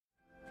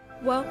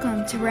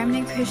Welcome to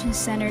Remnant Christian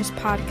Center's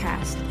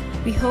podcast.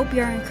 We hope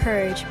you're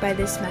encouraged by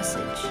this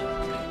message.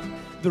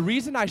 The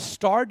reason I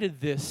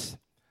started this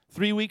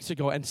 3 weeks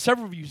ago, and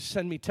several of you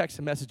send me text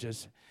and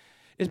messages,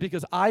 is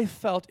because I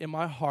felt in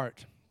my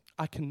heart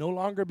I can no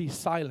longer be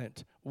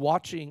silent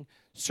watching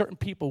certain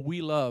people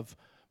we love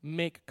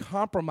make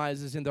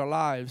compromises in their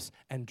lives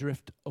and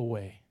drift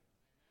away.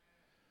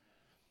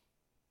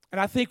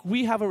 And I think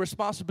we have a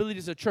responsibility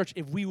as a church.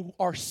 If we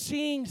are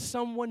seeing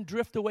someone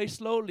drift away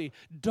slowly,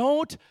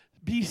 don't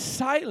be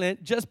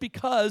silent just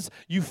because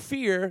you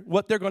fear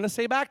what they're going to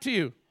say back to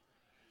you.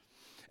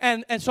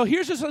 And so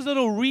here's just a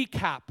little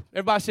recap.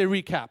 Everybody say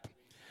recap.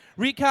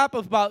 Recap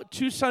of about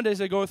 3 Sundays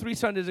ago,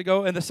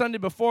 and the Sunday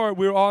before,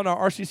 we were all on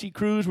our RCC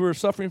cruise. We were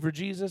suffering for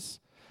Jesus.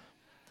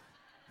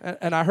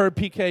 And I heard,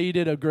 PK, you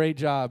did a great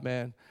job,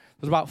 man.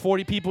 There's about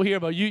 40 people here,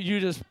 but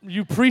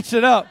you preached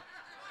it up.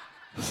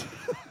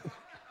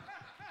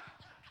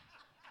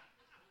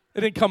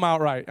 It didn't come out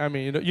right. I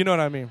mean, you know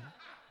what I mean.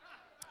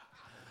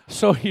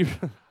 So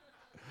come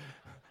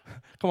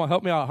on,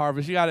 help me out,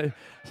 Harvest. You got to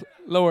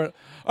lower it.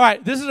 All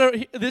right, this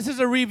is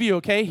a review,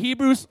 okay?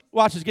 Hebrews,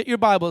 watch this, get your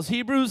Bibles.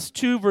 Hebrews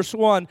 2, verse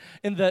 1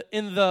 in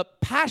the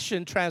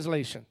Passion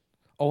Translation.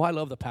 Oh, I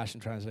love the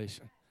Passion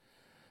Translation.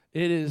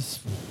 It's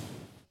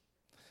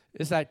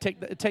like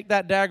take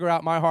that dagger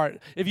out my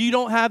heart. If you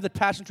don't have the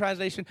Passion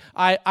Translation,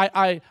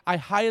 I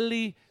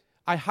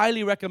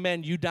highly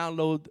recommend you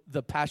download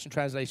the Passion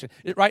Translation.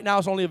 Right now,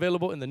 it's only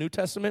available in the New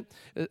Testament,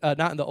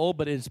 not in the Old,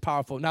 but it is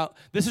powerful. Now,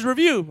 this is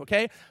review,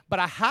 okay? But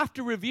I have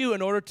to review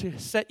in order to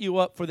set you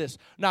up for this.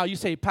 Now, you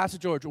say, Pastor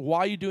George, why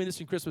are you doing this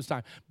in Christmas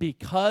time?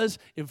 Because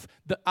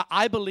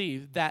I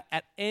believe that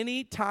at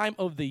any time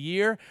of the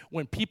year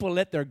when people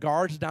let their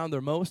guards down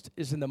their most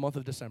is in the month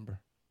of December.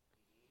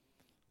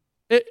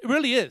 It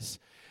really is.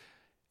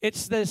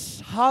 It's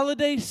this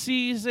holiday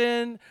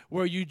season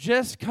where you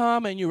just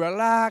come and you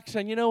relax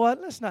and you know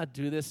what? Let's not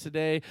do this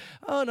today.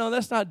 Oh, no,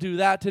 let's not do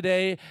that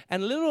today.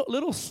 And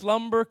little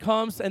slumber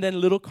comes and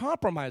then little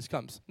compromise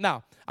comes.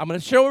 Now, I'm going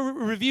to show a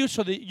review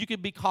so that you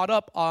can be caught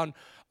up on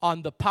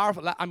the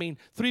powerful.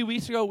 3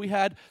 weeks ago we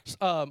had,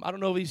 I don't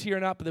know if he's here or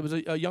not, but there was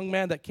a young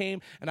man that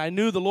came, and I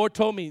knew the Lord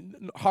told me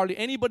hardly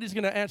anybody's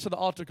going to answer the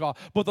altar call,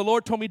 but the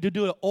Lord told me to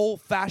do an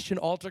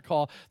old-fashioned altar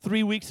call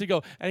 3 weeks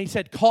ago, and he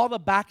said, call the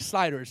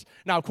backsliders.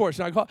 Now, of course,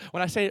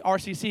 when I say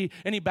RCC,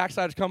 any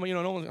backsliders come,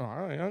 no one's,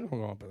 I don't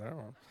go up there.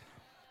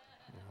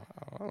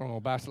 I don't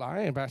know backslide.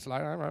 I ain't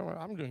backslide.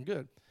 I'm doing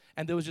good.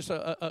 And there was just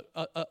a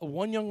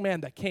one young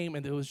man that came,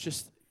 and there was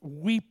just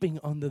weeping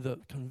under the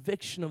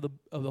conviction of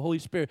the Holy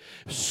Spirit.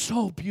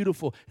 So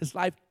beautiful. His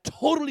life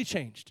totally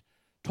changed.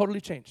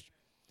 Totally changed.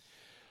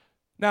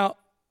 Now,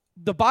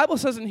 the Bible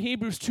says in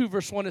Hebrews 2,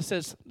 verse 1, it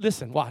says,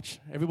 listen, watch.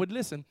 Everybody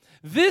listen.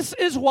 This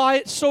is why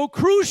it's so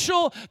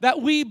crucial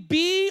that we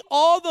be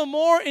all the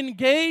more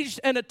engaged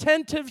and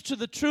attentive to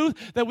the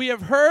truth that we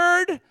have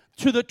heard,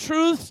 to the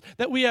truths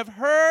that we have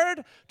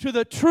heard, to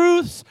the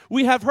truths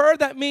we have heard.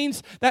 That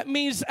means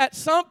at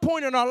some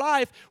point in our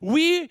life,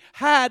 we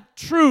had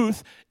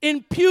truth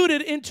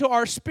imputed into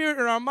our spirit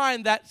and our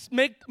mind that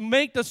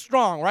make us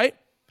strong, right?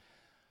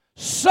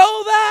 So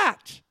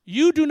that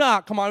you do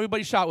not, come on,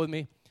 everybody shout with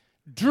me,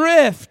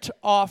 drift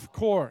off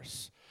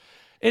course.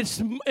 It's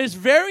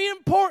very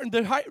important.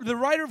 The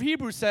writer of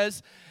Hebrews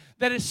says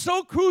that it's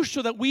so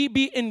crucial that we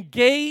be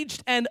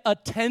engaged and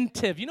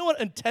attentive. You know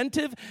what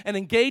attentive and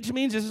engaged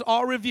means? This is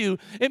all review.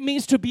 It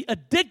means to be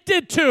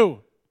addicted to.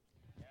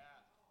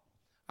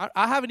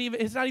 Yeah.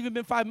 It's not even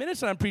been 5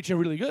 minutes and I'm preaching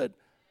really good.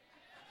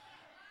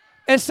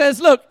 It says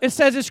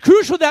it's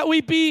crucial that we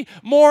be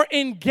more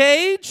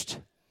engaged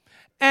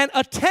and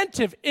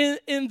attentive.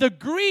 In the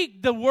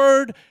Greek, the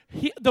word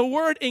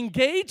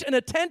engaged and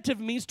attentive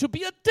means to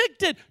be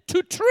addicted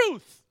to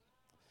truth.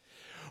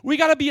 We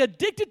got to be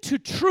addicted to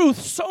truth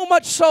so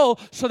much so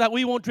that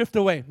we won't drift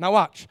away. Now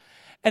watch.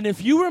 And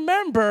if you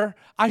remember,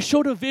 I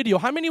showed a video.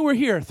 How many were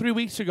here 3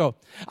 weeks ago?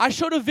 I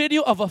showed a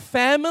video of a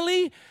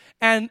family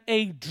and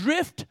a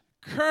drift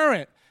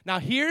current. Now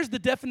here's the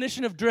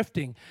definition of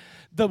drifting.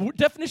 The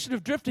definition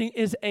of drifting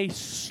is a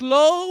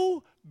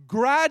slow,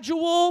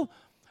 gradual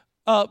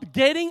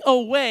getting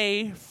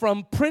away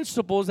from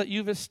principles that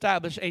you've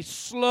established.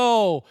 It's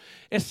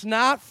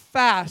not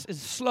fast, it's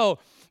slow.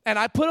 And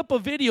I put up a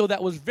video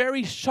that was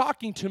very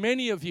shocking to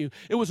many of you.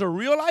 It was a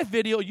real-life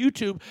video,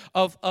 YouTube,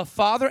 of a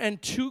father and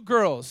 2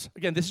 girls.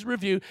 Again, this is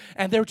review.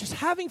 And they were just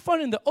having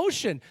fun in the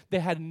ocean. They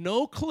had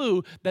no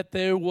clue that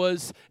there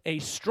was a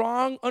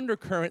strong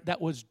undercurrent that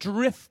was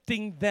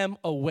drifting them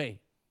away.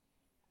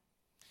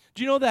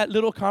 Do you know that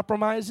little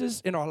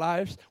compromises in our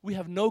lives, we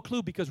have no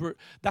clue because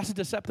that's the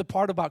deceptive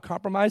part about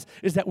compromise,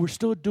 is that we're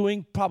still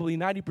doing probably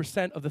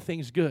 90% of the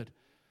things good.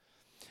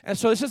 And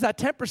so it's just that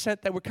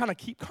 10% that we kind of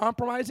keep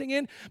compromising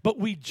in, but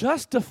we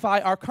justify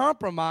our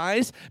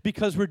compromise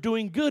because we're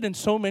doing good in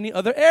so many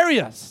other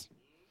areas.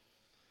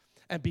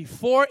 And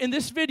in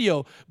this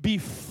video,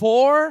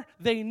 before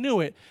they knew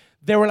it,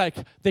 they were like,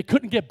 they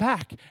couldn't get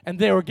back, and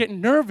they were getting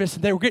nervous,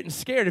 and they were getting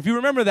scared. If you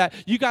remember that,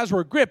 you guys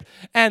were gripped.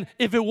 And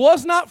if it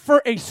was not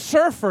for a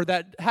surfer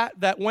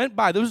that went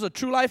by, this was a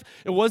true life.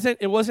 It wasn't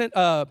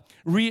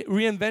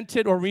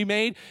reinvented or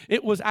remade.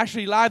 It was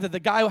actually live, that the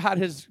guy had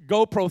his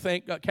GoPro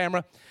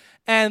camera,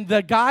 and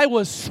the guy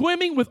was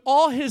swimming with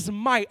all his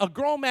might, a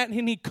grown man,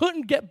 and he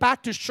couldn't get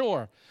back to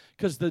shore.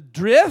 Because the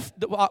drift,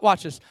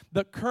 watch this,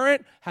 the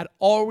current had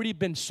already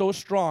been so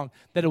strong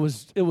that it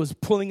was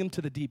pulling him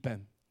to the deep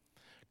end.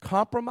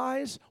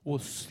 Compromise will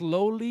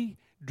slowly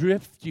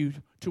drift you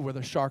to where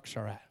the sharks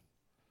are at.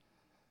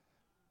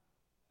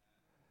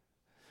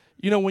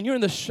 You know, when you're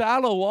in the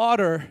shallow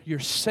water, you're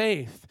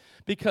safe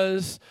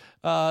because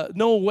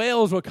no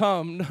whales will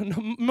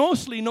come.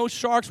 Mostly no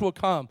sharks will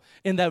come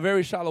in that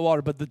very shallow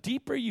water. But the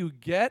deeper you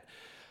get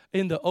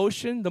in the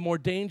ocean, the more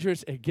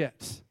dangerous it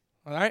gets.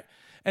 All right?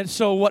 And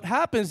so what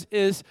happens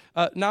is,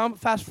 now I'm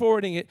fast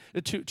forwarding it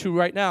to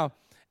right now.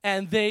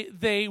 And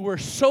they were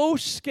so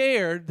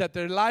scared that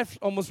their life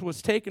almost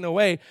was taken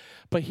away.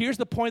 But here's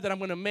the point that I'm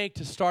going to make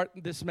to start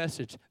this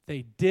message.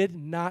 They did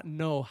not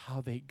know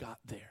how they got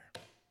there.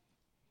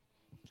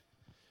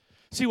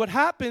 See, what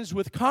happens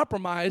with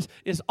compromise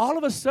is all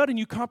of a sudden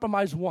you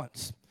compromise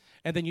once,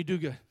 and then you do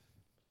good.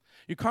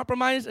 You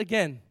compromise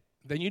again,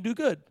 then you do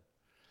good.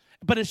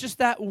 But it's just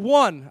that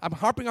one. I'm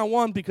harping on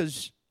one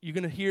because you're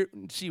going to hear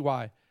and see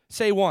why.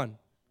 Say one.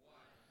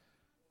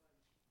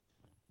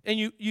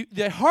 And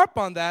they harp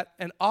on that,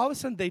 and all of a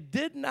sudden they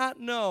did not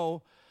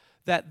know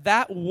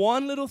that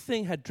one little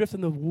thing had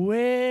drifted them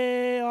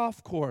way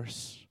off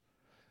course.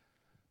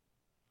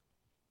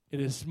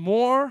 It is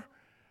more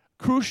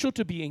crucial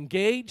to be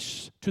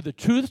engaged to the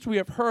truths we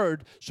have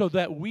heard so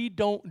that we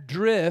don't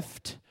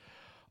drift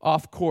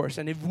off course.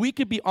 And if we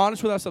could be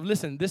honest with ourselves,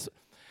 listen,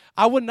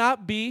 I would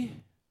not be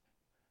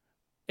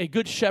a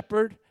good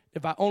shepherd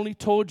if I only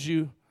told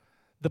you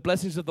the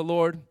blessings of the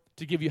Lord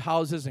to give you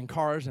houses and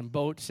cars and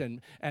boats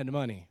and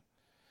money.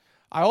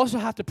 I also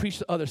have to preach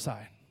the other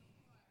side.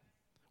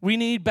 We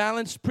need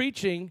balanced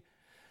preaching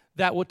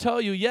that will tell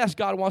you, yes,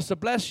 God wants to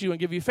bless you and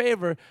give you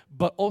favor,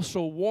 but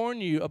also warn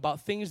you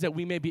about things that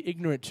we may be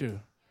ignorant to.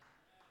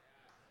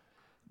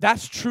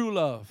 That's true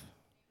love.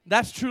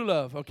 That's true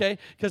love, okay?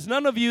 Because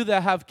none of you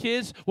that have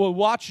kids will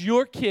watch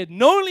your kid,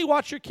 knowingly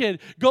watch your kid,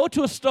 go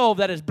to a stove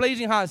that is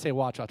blazing hot and say,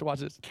 watch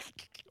this.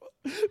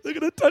 They're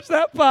going to touch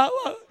that pot.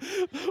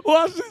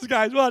 Watch this,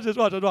 guys. Watch this.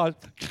 You're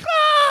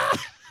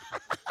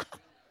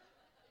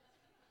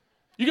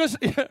going to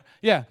say,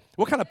 yeah,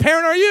 what kind of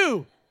parent are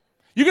you?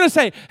 You're going to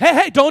say,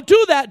 hey, don't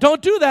do that.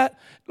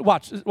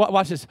 Watch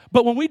this.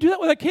 But when we do that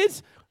with our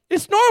kids,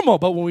 it's normal.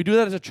 But when we do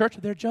that as a church,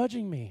 they're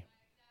judging me.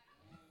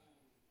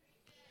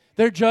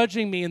 They're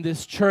judging me in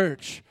this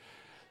church.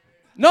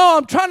 No,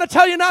 I'm trying to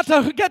tell you not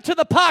to get to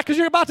the pot because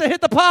you're about to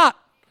hit the pot.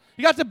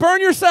 You got to burn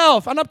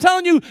yourself. And I'm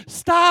telling you,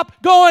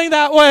 stop going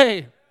that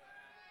way.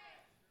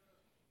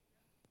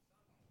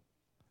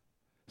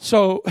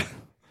 So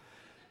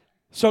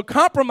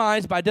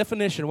compromise by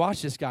definition.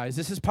 Watch this, guys.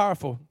 This is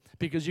powerful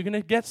because you're going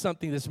to get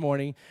something this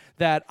morning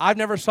that I've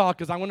never saw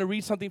because I'm going to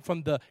read something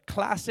from the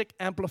classic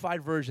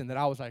amplified version that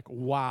I was like,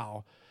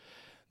 wow.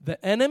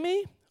 The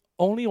enemy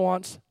only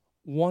wants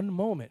one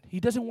moment. He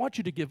doesn't want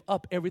you to give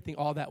up everything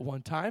all that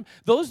one time.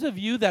 Those of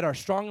you that are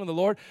strong in the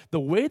Lord, the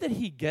way that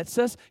he gets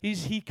us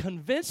is he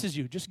convinces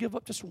you, just give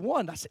up just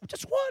one. I say,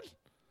 just one.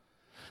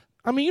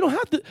 I mean, you don't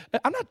have to,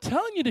 I'm not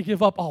telling you to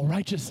give up all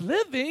righteous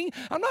living.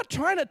 I'm not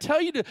trying to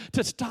tell you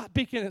to stop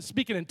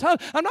speaking in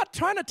tongues. I'm not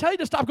trying to tell you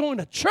to stop going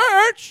to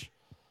church.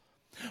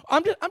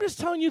 I'm just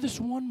telling you this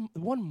one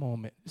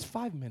moment. It's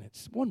 5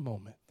 minutes, one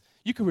moment.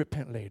 You can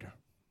repent later.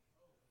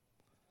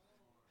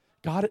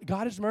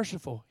 God is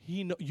merciful.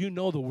 You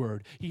know the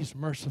word. He's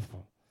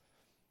merciful.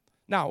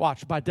 Now,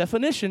 watch. By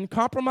definition,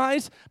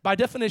 compromise, by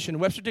definition,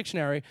 Webster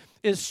Dictionary,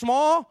 is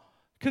small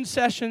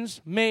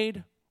concessions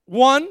made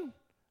one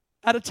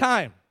at a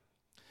time.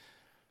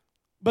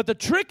 But the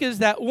trick is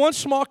that one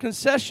small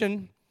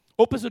concession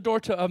opens the door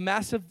to a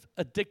massive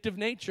addictive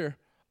nature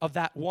of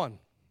that one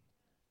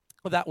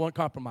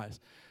compromise.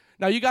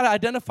 Now, you got to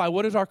identify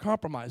what is our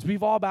compromise.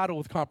 We've all battled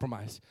with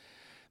compromise.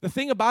 The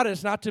thing about it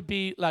is not to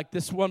be like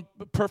this one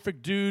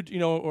perfect dude,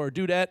 or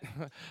dudette,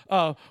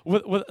 that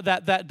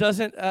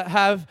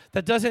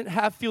doesn't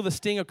feel the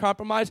sting of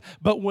compromise.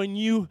 But when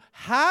you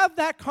have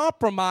that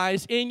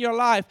compromise in your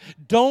life,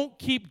 don't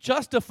keep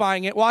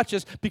justifying it. Watch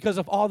this, because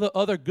of all the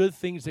other good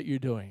things that you're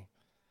doing.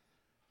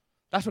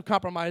 That's what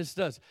compromise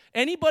does.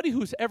 Anybody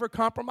who's ever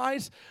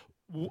compromised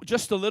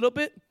just a little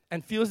bit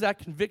and feels that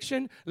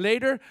conviction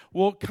later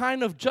will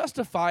kind of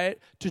justify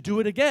it to do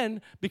it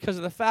again because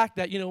of the fact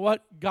that, you know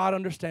what, God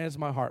understands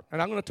my heart.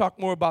 And I'm going to talk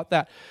more about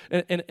that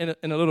in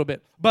a little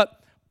bit.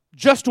 But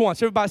just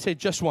once. Everybody say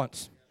just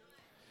once.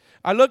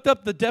 I looked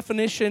up the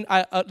definition.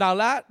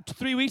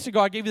 3 weeks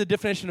ago, I gave you the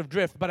definition of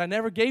drift, but I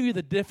never gave you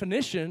the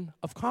definition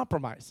of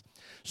compromise.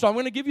 So I'm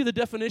going to give you the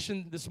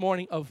definition this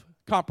morning of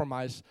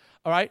compromise.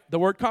 All right? The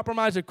word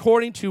compromise,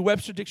 according to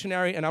Webster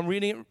Dictionary, and I'm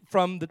reading it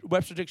from the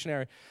Webster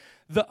Dictionary.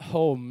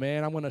 I'm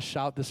going to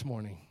shout this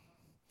morning.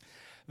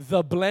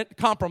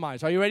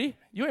 Compromise. Are you ready?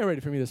 You ain't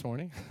ready for me this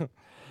morning.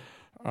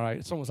 All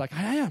right, someone's like,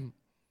 I am.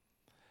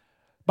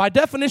 By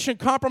definition,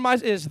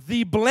 compromise is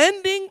the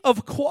blending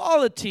of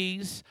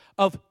qualities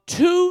of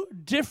two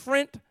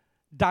different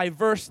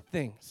diverse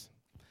things.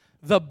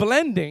 The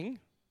blending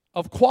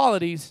of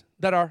qualities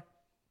that are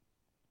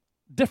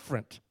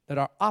different, that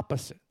are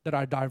opposite, that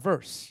are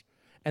diverse,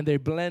 and they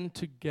blend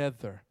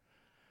together.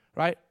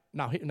 Right?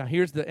 Now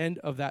here's the end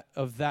of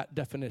that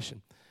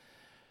definition.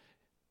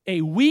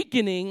 A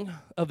weakening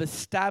of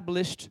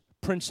established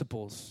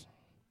principles.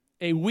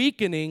 A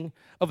weakening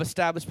of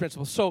established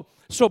principles.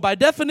 So by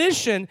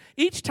definition,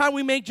 each time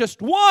we make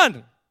just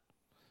one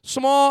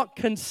small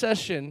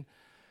concession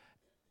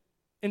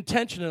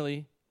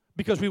intentionally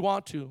because we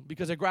want to,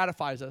 because it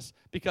gratifies us,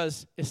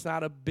 because it's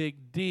not a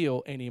big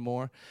deal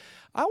anymore.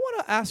 I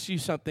want to ask you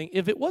something.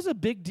 If it was a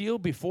big deal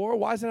before,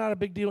 why is it not a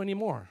big deal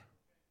anymore?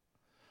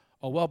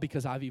 Oh, well,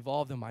 because I've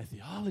evolved in my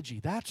theology.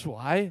 That's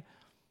why.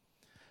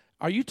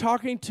 Are you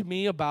talking to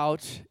me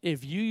about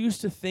if you used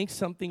to think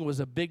something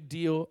was a big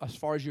deal as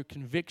far as your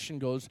conviction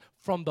goes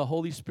from the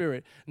Holy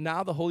Spirit,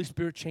 now the Holy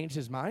Spirit changed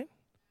his mind?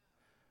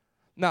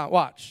 Now,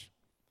 watch.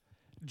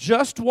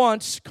 Just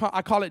once,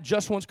 I call it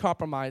just once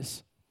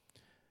compromise,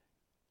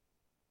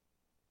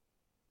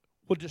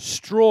 will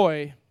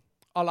destroy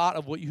a lot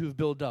of what you have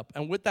built up.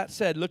 And with that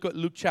said, look what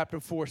Luke chapter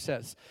 4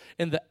 says.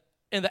 In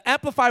the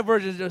Amplified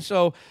version,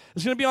 so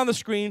it's going to be on the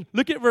screen.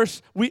 Look at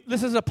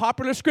this is a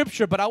popular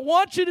scripture, but I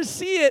want you to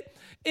see it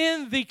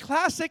in the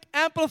classic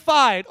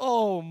Amplified.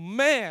 Oh,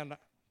 man.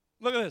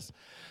 Look at this.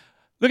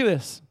 Look at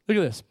this. Look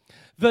at this.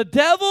 The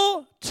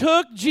devil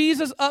took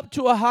Jesus up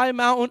to a high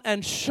mountain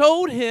and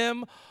showed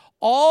him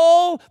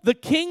all the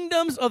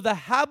kingdoms of the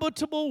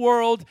habitable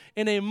world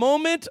in a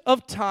moment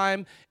of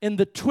time, in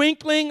the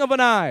twinkling of an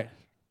eye.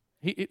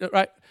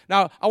 Right?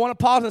 Now, I want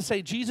to pause and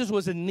say Jesus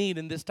was in need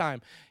in this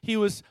time. He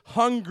was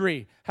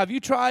hungry. Have you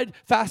tried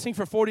fasting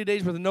for 40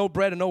 days with no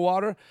bread and no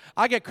water?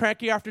 I get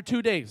cranky after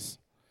 2 days.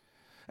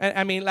 And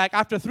I mean, like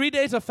after 3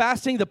 days of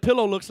fasting, the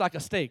pillow looks like a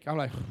steak. I'm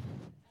like, I'm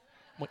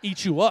going to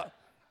eat you up.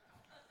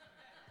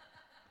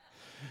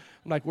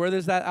 I'm like, where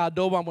there's that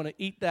adobo, I'm going to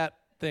eat that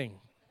thing.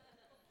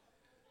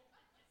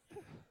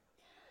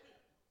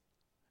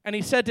 And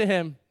he said to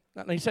him,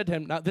 now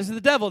this is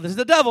the devil, this is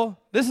the devil,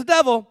 this is the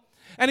devil.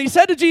 And he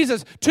said to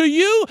Jesus, to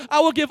you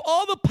I will give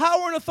all the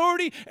power and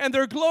authority and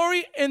their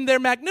glory and their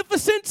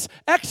magnificence,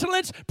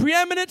 excellence,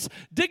 preeminence,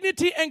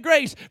 dignity, and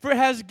grace. For it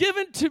has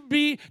given to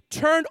be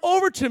turned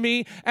over to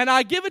me, and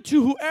I give it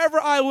to whoever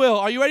I will.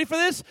 Are you ready for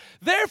this?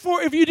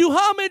 Therefore, if you do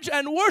homage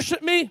and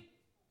worship me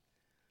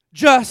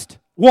just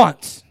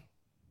once.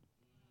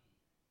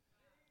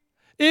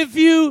 If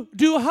you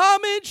do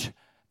homage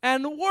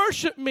and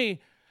worship me,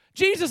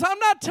 Jesus, I'm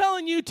not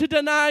telling you to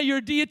deny your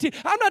deity.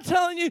 I'm not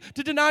telling you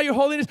to deny your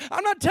holiness.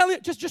 I'm not telling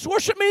you, just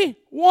worship me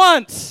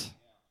once.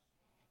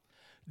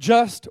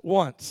 Just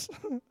once.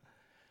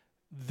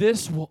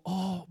 This will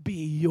all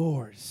be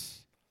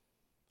yours.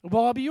 It will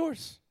all be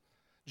yours.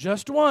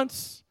 Just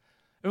once.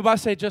 Everybody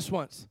say just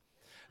once.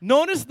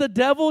 Notice the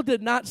devil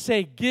did not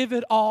say, give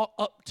it all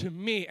up to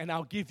me and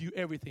I'll give you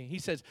everything. He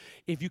says,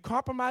 if you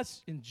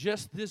compromise in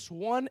just this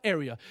one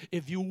area,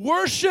 if you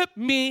worship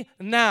me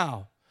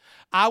now,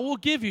 I will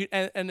give you,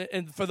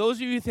 and for those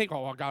of you who think,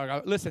 oh,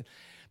 God, listen,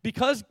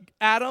 because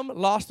Adam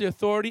lost the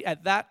authority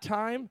at that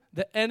time,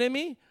 the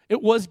enemy,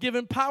 it was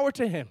given power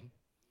to him,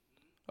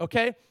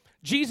 okay?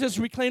 Jesus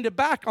reclaimed it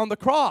back on the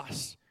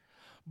cross.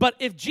 But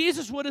if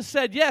Jesus would have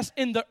said yes,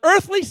 in the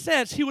earthly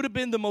sense, he would have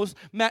been the most,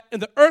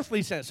 in the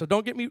earthly sense, so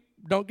don't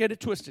get it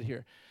twisted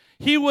here.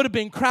 He would have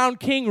been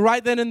crowned king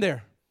right then and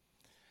there.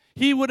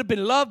 He would have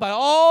been loved by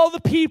all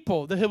the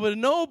people. There would have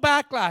been no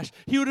backlash.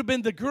 He would have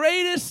been the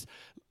greatest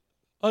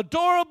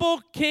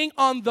adorable king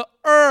on the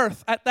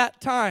earth at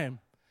that time.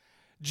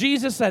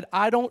 Jesus said,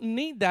 I don't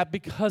need that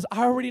because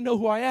I already know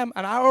who I am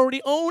and I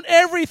already own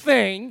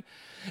everything.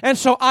 And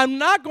so I'm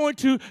not going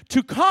to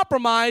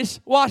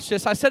compromise. Watch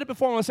this. I said it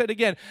before. I'm going to say it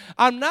again.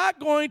 I'm not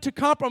going to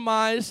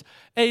compromise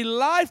a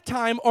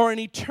lifetime or an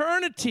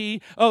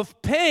eternity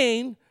of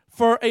pain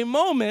for a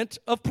moment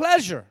of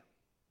pleasure.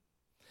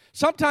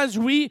 Sometimes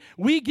we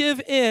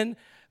give in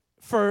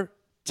for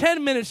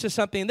 10 minutes to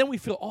something, and then we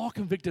feel all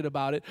convicted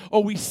about it.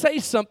 Or we say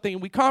something,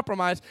 and we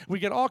compromise, we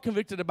get all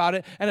convicted about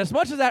it. And as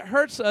much as that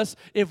hurts us,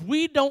 if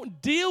we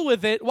don't deal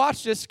with it,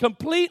 watch this,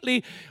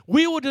 completely,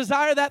 we will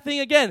desire that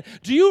thing again.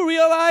 Do you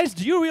realize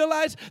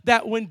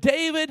that when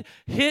David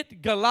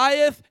hit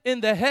Goliath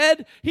in the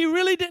head, he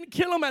really didn't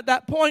kill him at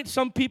that point,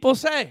 some people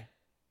say.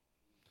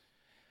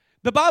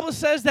 The Bible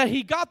says that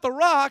he got the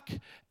rock,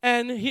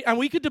 and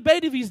we could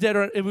debate if he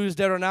was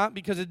dead or not,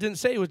 because it didn't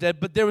say he was dead,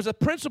 but there was a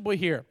principle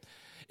here.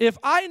 If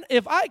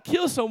I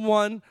kill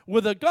someone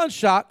with a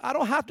gunshot, I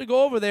don't have to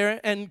go over there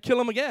and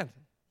kill him again.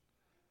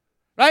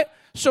 Right?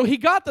 So he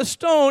got the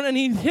stone and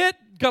he hit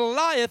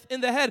Goliath in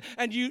the head.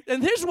 And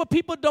here's what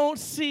people don't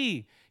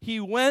see.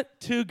 He went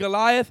to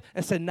Goliath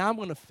and said, now I'm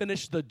going to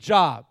finish the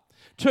job.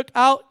 Took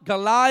out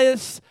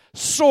Goliath's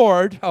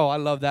sword. Oh, I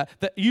love that.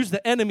 Used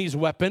the enemy's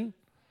weapon.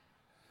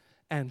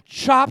 and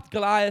chopped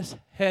Goliath's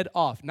head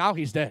off. Now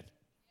he's dead.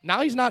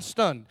 Now he's not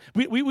stunned.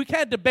 We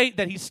can't debate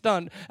that he's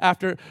stunned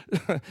after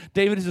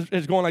David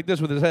is going like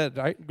this with his head,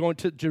 right? Going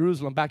to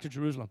Jerusalem, back to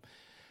Jerusalem.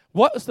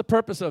 What is the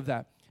purpose of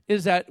that?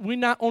 Is that we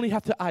not only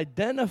have to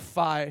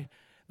identify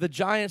the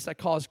giants that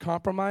cause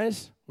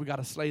compromise, we got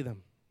to slay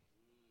them.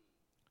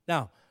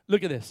 Now,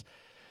 look at this.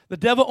 The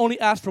devil only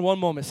asked for one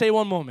moment. Say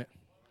one moment.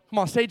 Come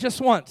on, say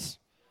just once.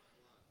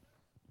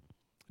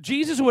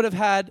 Jesus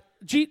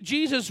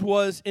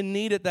was in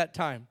need at that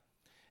time.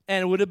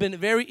 And it would have been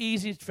very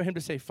easy for him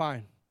to say,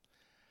 fine,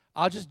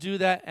 I'll just do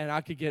that and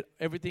I could get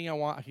everything I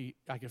want.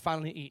 I could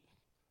finally eat.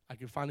 I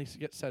could finally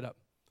get set up.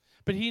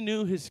 But he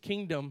knew his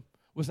kingdom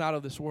was not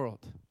of this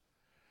world.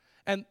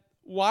 And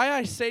why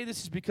I say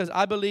this is because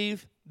I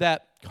believe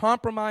that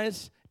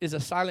compromise is a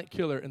silent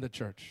killer in the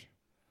church.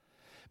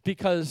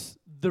 Because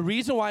the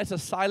reason why it's a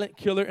silent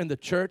killer in the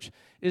church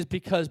is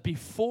because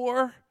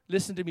before,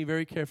 listen to me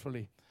very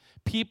carefully,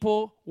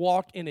 people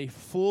walk in a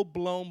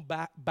full-blown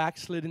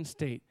backslidden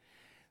state.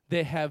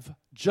 They have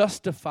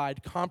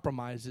justified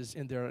compromises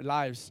in their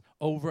lives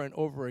over and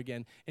over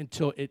again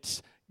until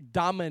it's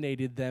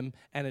dominated them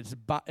and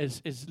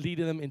it's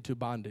leading them into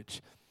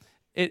bondage.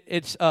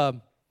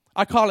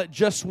 I call it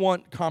just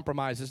want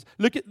compromises.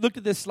 Look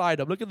at this slide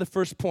up. Look at the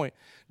first point.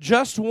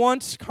 Just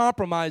once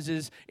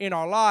compromises in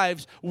our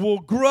lives will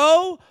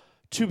grow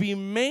to be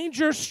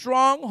major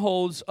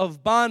strongholds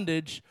of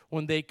bondage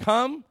when they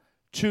come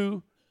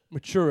to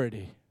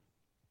maturity.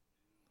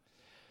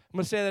 I'm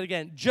going to say that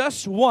again.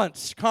 Just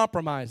once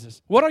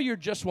compromises. What are your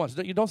just once?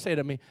 You don't say it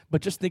to me,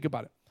 but just think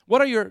about it.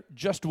 What are your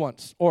just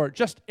once or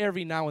just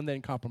every now and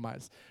then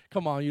compromise?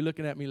 Come on, you're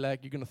looking at me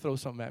like you're going to throw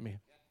something at me.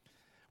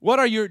 What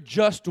are your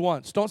just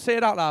once? Don't say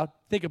it out loud.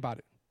 Think about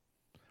it.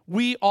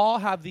 We all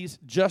have these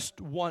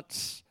just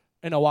once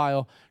in a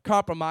while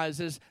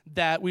compromises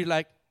that we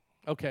like,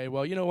 okay,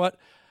 well, you know what?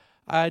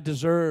 I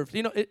deserve.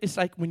 You know, it's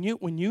like when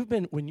you've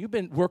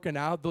been working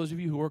out, those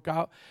of you who work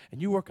out,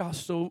 and you work out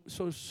so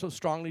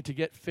strongly to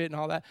get fit and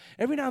all that,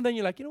 every now and then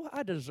you're like, you know what?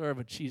 I deserve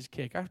a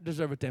cheesecake. I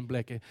deserve a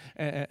tembleque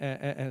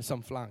and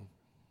some flan.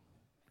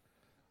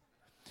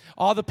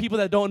 All the people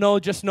that don't know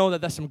just know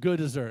that that's some good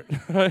dessert.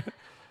 Right?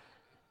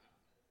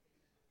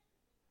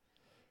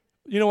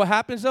 You know what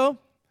happens, though?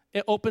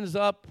 It opens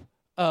up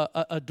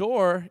a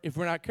door, if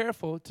we're not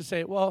careful, to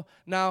say, well,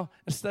 now,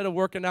 instead of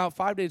working out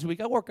 5 days a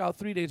week, I work out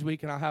 3 days a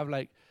week, and I'll have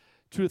like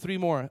 2 or 3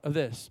 more of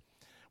this.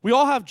 We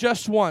all have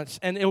just once,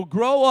 and it will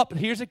grow up.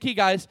 Here's the key,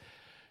 guys.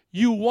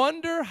 You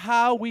wonder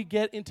how we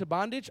get into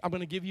bondage? I'm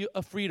going to give you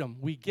a freedom.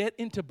 We get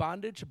into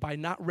bondage by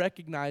not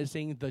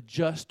recognizing the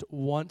just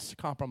once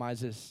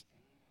compromises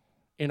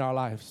in our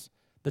lives.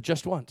 The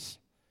just once.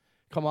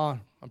 Come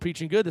on. I'm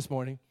preaching good this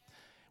morning.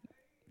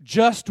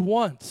 Just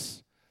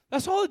once.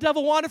 That's all the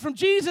devil wanted from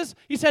Jesus.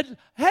 He said,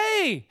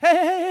 hey,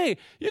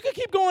 you can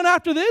keep going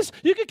after this.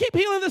 You can keep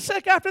healing the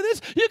sick after this.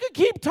 You can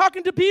keep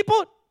talking to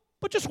people,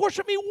 but just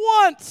worship me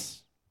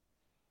once.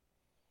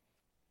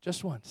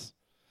 Just once.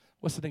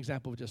 What's an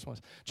example of just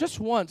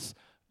once?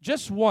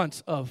 Just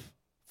once of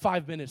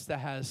 5 minutes that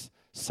has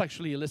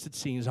sexually illicit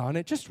scenes on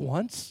it. Just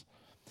once.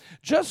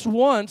 Just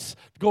once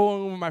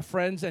going with my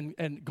friends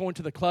and going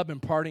to the club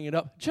and partying it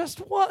up.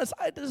 Just once.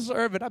 I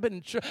deserve it. I've been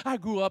in church. I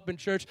grew up in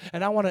church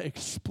and I want to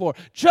explore.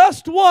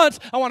 Just once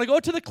I want to go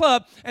to the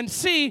club and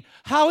see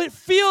how it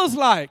feels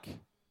like.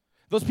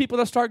 Those people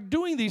that start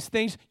doing these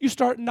things, you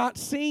start not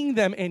seeing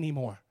them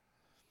anymore.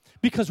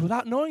 Because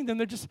without knowing them,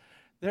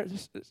 they're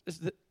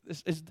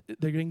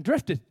getting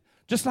drifted.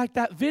 Just like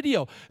that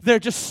video. They're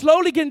just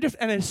slowly getting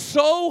drifted. And it's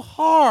so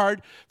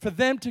hard for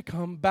them to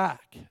come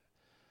back.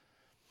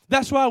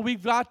 That's why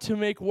we've got to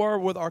make war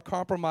with our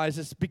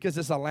compromises because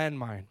it's a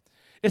landmine.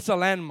 It's a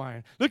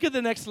landmine. Look at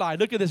the next slide.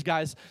 Look at this,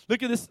 guys.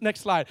 Look at this next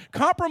slide.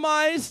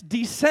 Compromise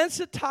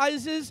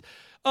desensitizes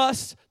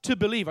us to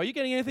believe. Are you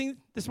getting anything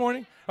this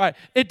morning? All right.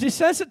 It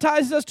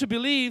desensitizes us to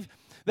believe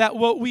that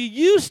what we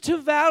used to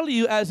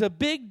value as a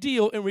big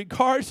deal in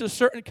regards to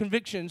certain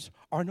convictions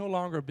are no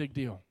longer a big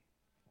deal.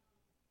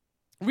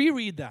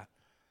 Reread that.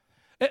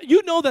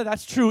 You know that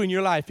that's true in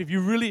your life if you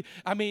really,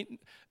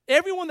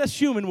 everyone that's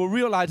human will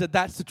realize that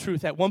that's the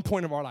truth at one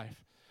point of our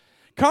life.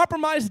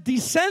 Compromise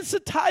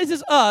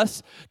desensitizes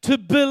us to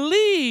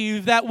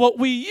believe that what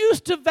we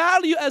used to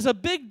value as a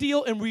big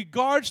deal in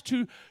regards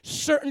to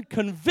certain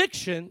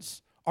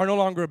convictions are no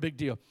longer a big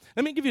deal.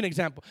 Let me give you an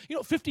example.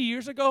 50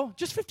 years ago,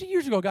 just 50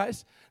 years ago,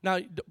 guys. Now,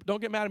 don't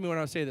get mad at me when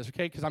I say this,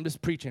 okay? Because I'm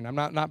just preaching. I'm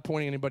not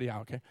pointing anybody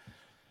out, okay?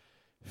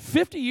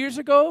 50 years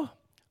ago,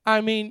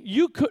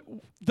 you could,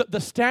 the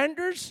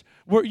standards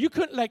were, you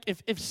couldn't, like,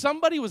 if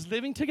somebody was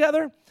living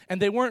together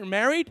and they weren't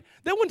married,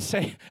 they wouldn't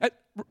say,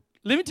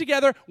 living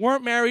together,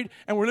 weren't married,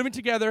 and we're living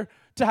together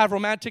to have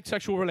romantic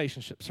sexual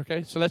relationships,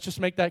 okay? So let's just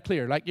make that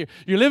clear. Like,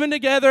 you're living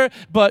together,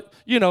 but,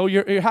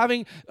 you're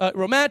having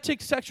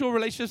romantic sexual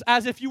relationships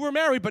as if you were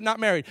married but not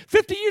married.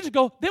 50 years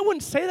ago, they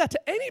wouldn't say that to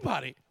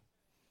anybody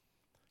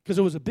because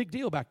it was a big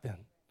deal back then.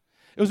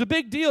 It was a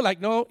big deal.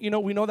 Like, no,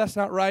 we know that's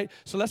not right,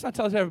 so let's not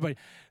tell it to everybody.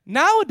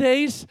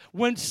 Nowadays,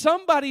 when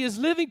somebody is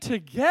living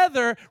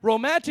together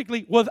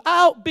romantically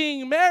without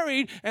being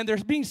married and they're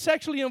being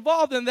sexually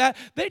involved in that,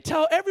 they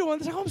tell everyone,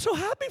 they say, I'm so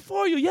happy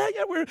for you. Yeah,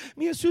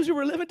 me and Susie,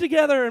 we're living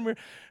together and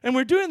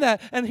we're doing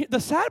that. And the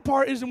sad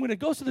part is when it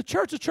goes to the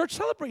church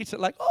celebrates it.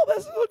 Like, oh,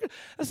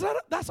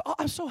 that's all.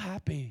 I'm so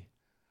happy.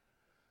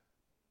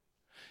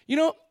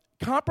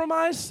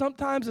 Compromise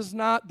sometimes is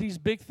not these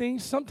big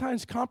things.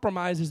 Sometimes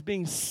compromise is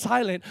being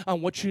silent on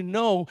what you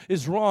know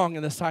is wrong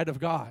in the sight of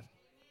God.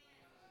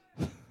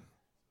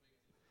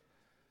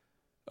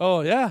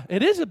 Oh, yeah,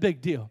 it is a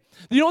big deal.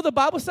 You know what the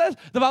Bible says?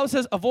 The Bible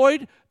says,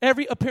 avoid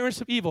every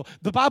appearance of evil.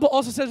 The Bible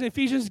also says in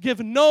Ephesians,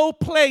 give no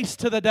place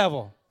to the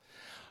devil.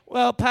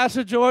 Well,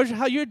 Pastor George,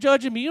 how you're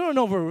judging me, you don't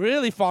know if we're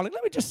really falling.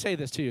 Let me just say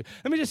this to you.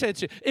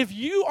 If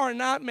you are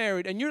not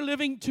married and you're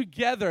living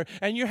together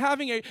and you're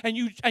having and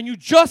you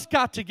just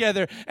got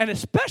together, and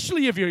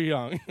especially if you're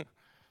young,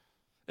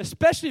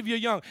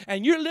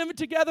 and you're living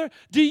together,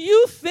 do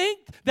you think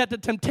that the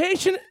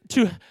temptation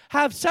to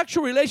have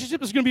sexual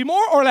relationships is going to be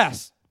more or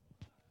less?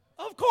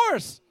 Of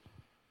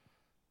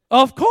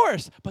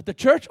course. But the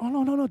church,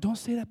 no, don't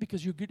say that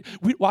because you're good.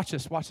 Watch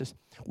this.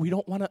 We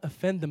don't want to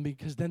offend them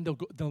because then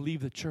they'll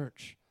leave the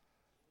church.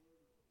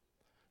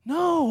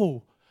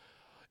 No.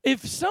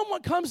 If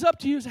someone comes up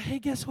to you and says, hey,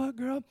 guess what,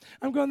 girl?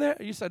 I'm going there.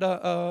 You said,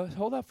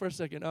 hold up for a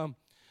second.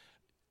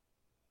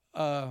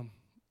 Do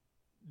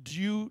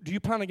you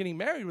plan on getting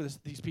married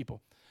with these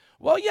people?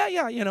 Well,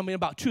 yeah.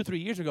 About 2 or 3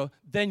 years ago.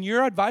 Then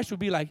your advice would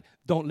be like,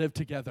 don't live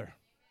together.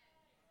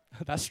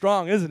 That's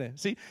strong, isn't it?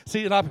 See,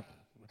 50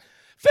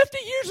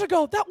 years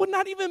ago, that would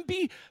not even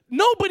be,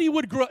 nobody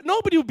would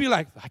be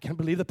like, I can't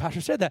believe the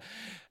pastor said that.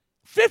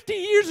 50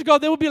 years ago,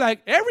 they would be like,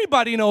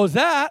 everybody knows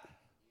that.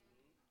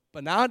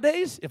 But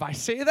nowadays, if I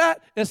say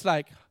that, it's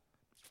like,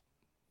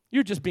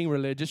 you're just being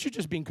religious. You're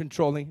just being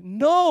controlling.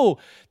 No,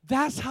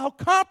 that's how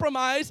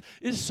compromise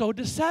is so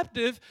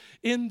deceptive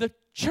in the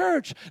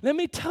church. Let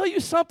me tell you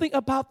something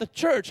about the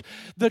church.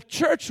 The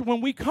church,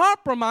 when we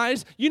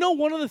compromise,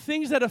 one of the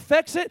things that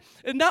affects it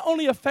not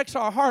only affects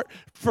our heart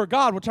for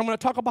God, which I'm going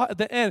to talk about at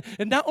the end,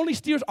 it not only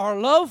steers our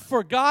love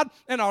for God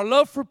and our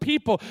love for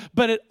people,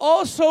 but it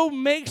also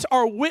makes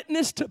our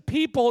witness to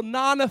people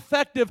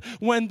non-effective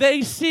when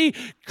they see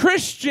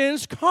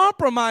Christians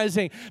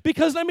compromising.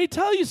 Because let me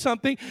tell you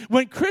something,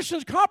 when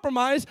Christians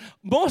compromise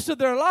most of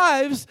their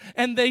lives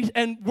and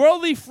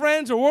worldly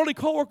friends or worldly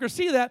coworkers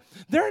see that,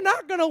 they're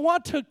not going to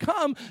want to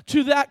come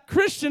to that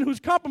Christian who's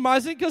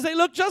compromising because they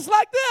look just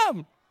like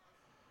them.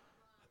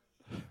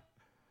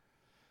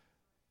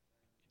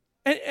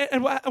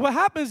 And what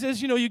happens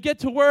is, you get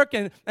to work,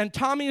 and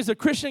Tommy is a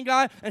Christian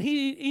guy, and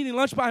he's eating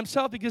lunch by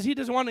himself because he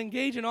doesn't want to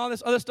engage in all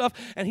this other stuff,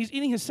 and he's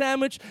eating his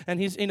sandwich, and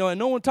he's, and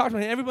no one talks to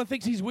him, and everyone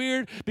thinks he's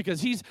weird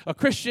because he's a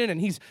Christian, and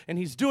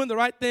he's doing the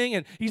right thing,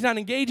 and he's not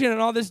engaging in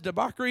all this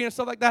debauchery and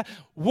stuff like that.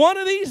 One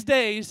of these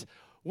days,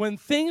 when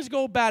things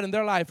go bad in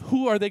their life,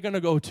 who are they going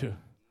to go to?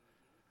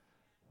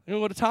 They're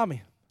going to go to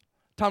Tommy.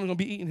 Tommy's going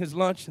to be eating his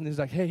lunch, and he's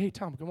like, hey,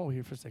 Tom, come over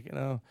here for a second.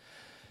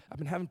 I've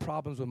been having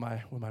problems with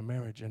my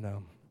marriage, and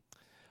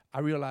I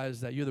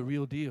realize that you're the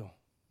real deal.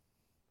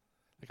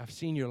 Like, I've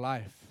seen your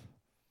life,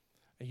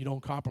 and you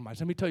don't compromise.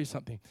 Let me tell you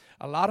something.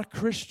 A lot of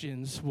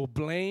Christians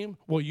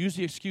will use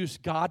the excuse,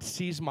 God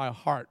sees my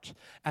heart,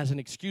 as an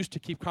excuse to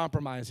keep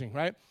compromising,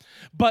 right?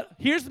 But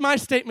here's my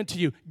statement to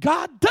you.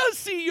 God does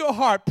see your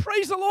heart.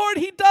 Praise the Lord,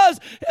 He does.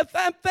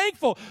 I'm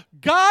thankful.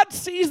 God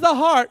sees the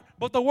heart,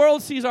 but the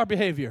world sees our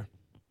behavior.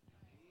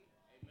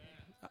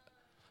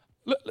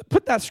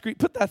 Put that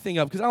thing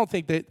up, because I don't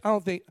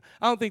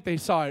think they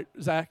saw it,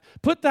 Zach.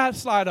 Put that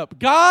slide up.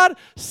 God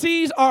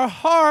sees our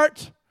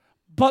heart,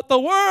 but the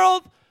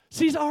world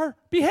sees our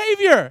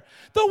behavior.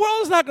 The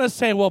world is not going to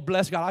say, well,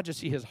 bless God, I just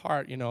see his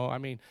heart,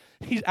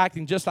 he's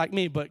acting just like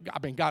me, but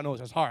God knows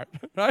his heart,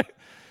 right?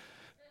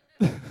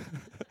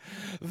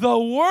 The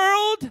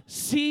world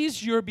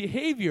sees your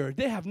behavior.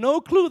 They have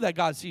no clue that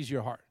God sees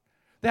your heart.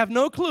 They have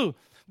no clue.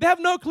 They're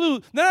not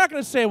going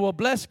to say, well,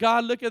 bless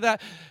God, look at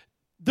that.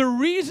 The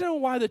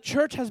reason why the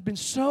church has been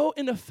so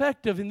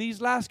ineffective in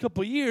these last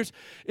couple of years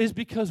is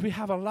because we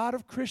have a lot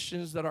of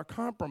Christians that are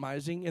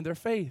compromising in their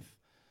faith.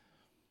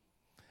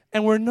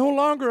 And we're no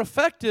longer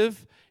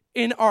effective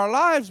in our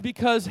lives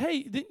because,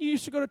 hey, didn't you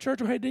used to go to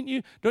church? Or, hey, don't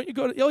you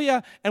go to, oh,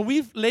 yeah. And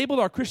we've labeled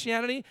our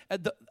Christianity,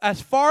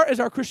 as far as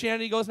our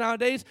Christianity goes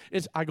nowadays,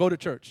 is I go to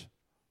church.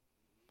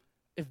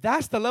 If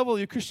that's the level of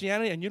your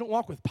Christianity and you don't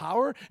walk with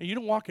power and you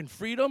don't walk in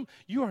freedom,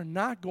 you are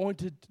not going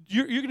to,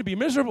 you're going to be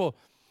miserable.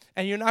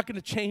 And you're not going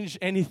to change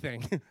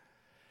anything.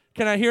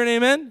 Can I hear an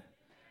amen?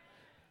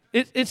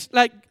 It's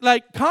like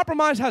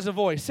compromise has a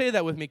voice. Say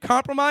that with me.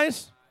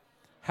 Compromise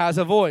has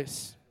a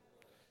voice.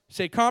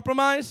 Say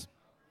compromise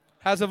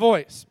has a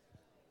voice.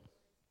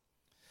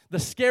 The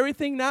scary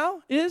thing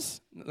now is,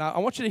 I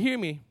want you to hear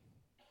me.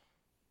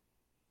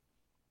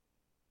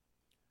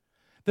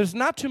 There's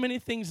not too many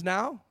things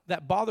now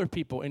that bother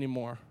people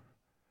anymore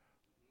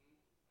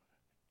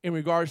in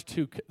regards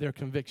to their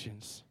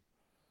convictions.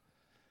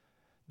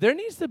 there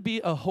needs to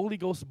be a Holy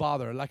Ghost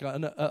bother, like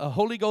a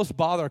Holy Ghost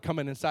bother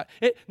coming inside.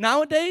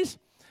 Nowadays,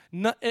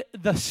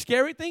 the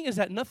scary thing is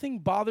that nothing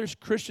bothers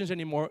Christians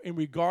anymore in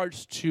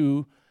regards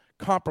to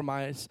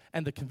compromise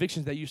and the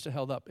convictions they used to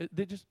held up.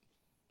 They just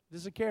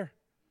doesn't care.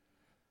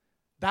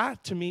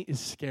 That, to me,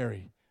 is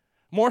scary.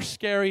 More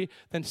scary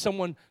than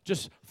someone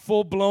just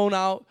full-blown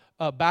out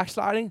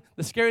backsliding.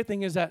 The scary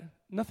thing is that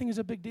nothing is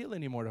a big deal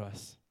anymore to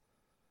us.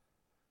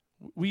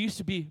 We used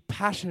to be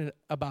passionate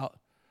about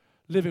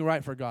living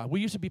right for God. We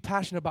used to be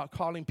passionate about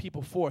calling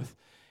people forth.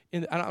 I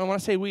don't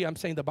want to say we, I'm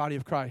saying the body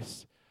of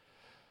Christ.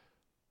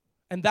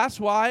 And that's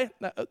why,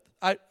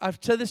 I've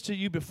said this to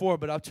you before,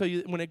 but I'll tell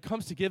you, when it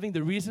comes to giving,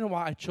 the reason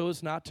why I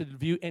chose not to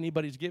view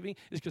anybody's giving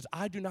is because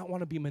I do not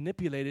want to be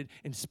manipulated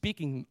in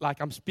speaking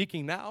like I'm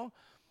speaking now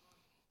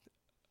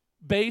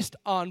based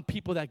on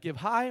people that give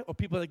high or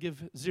people that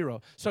give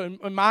zero. So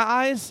in my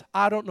eyes,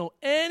 I don't know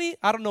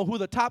who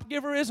the top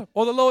giver is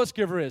or the lowest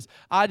giver is.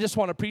 I just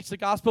want to preach the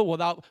gospel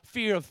without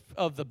fear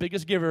of the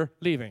biggest giver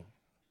leaving.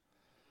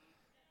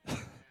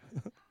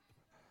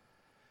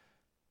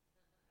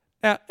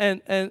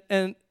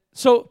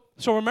 So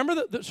remember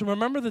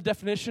the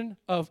definition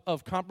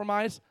of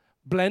compromise,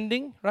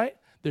 blending, right?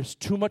 There's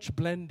too much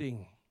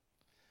blending.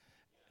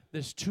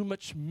 There's too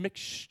much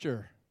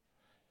mixture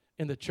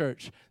in the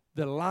church.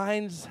 The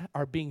lines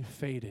are being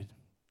faded.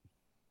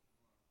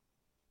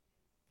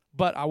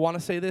 But I want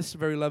to say this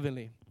very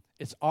lovingly.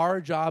 It's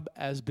our job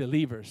as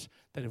believers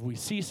that if we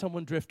see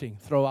someone drifting,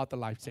 throw out the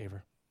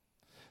lifesaver.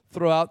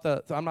 Throw out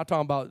I'm not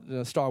talking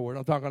about Star Wars.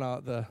 I'm talking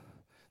about the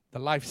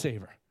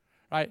lifesaver,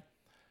 right?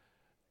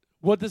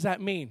 What does that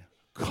mean?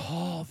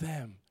 Call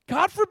them.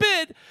 God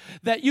forbid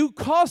that you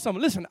call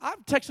someone. Listen,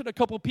 I've texted a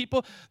couple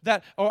people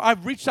or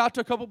I've reached out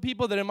to a couple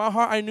people that in my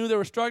heart I knew they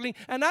were struggling,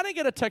 and I didn't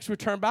get a text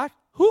return back.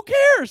 Who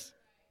cares?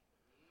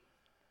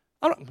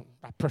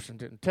 That person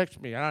didn't text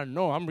me, and I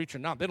know I'm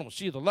reaching out. They don't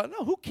see the love.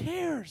 No, who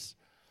cares?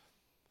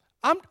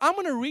 I'm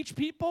going to reach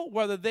people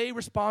whether they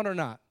respond or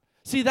not.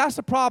 See, that's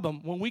the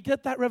problem. When we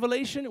get that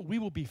revelation, we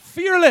will be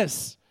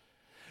fearless.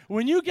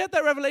 When you get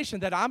that revelation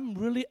that I'm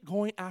really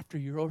going after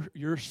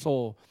your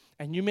soul,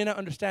 and you may not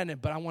understand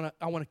it, but I want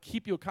to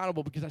keep you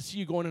accountable because I see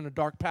you going in a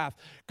dark path.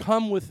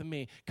 Come with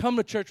me. Come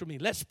to church with me.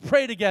 Let's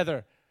pray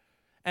together.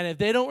 And if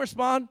they don't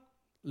respond,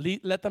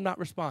 let them not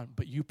respond,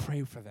 but you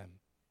pray for them.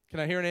 Can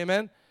I hear an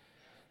amen?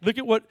 Look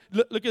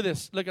at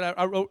this.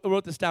 I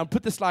wrote this down.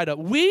 Put the slide up.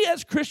 We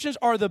as Christians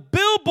are the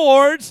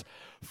billboards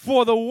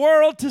for the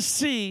world to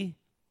see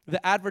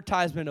the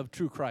advertisement of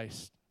true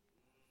Christ.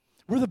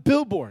 We're the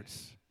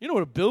billboards. You know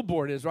what a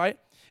billboard is, right?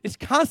 It's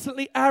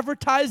constantly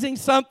advertising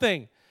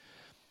something.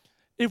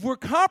 If we're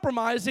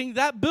compromising,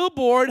 that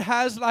billboard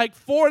has like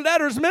 4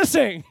 letters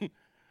missing.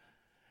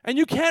 And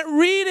you can't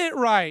read it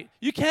right.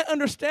 You can't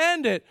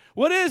understand it.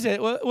 What is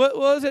it? What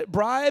was it?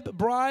 Bribe.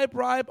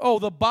 Oh,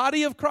 the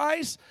body of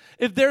Christ.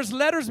 If there's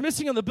letters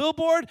missing on the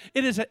billboard,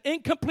 it is an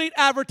incomplete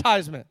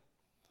advertisement.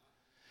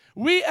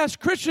 We as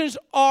Christians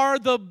are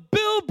the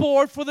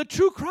billboard for the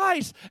true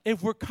Christ.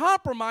 If we're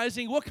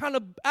compromising, what kind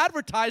of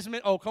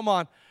advertisement,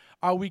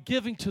 are we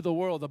giving to the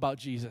world about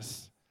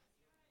Jesus?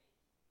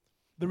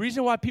 The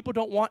reason why people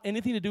don't want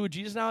anything to do with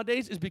Jesus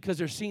nowadays is because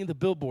they're seeing the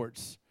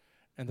billboards,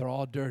 and they're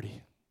all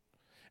dirty.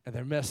 And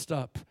they're messed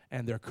up,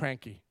 and they're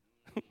cranky.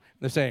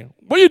 They're saying,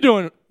 what are you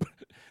doing?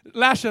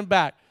 Lashing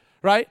back,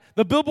 right?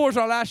 The billboards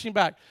are lashing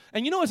back.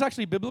 And you know it's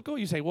actually biblical?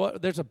 You say, well,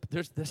 there's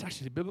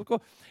actually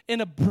biblical.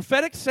 In a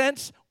prophetic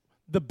sense,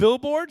 the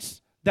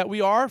billboards that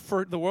we are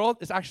for the world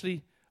is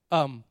actually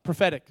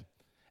prophetic.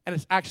 And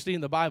it's actually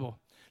in the Bible.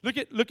 Look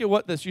at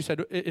what this you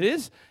said. It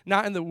is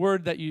not in the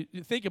word that you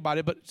think about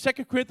it, but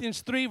 2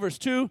 Corinthians 3, verse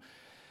 2,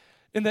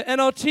 in the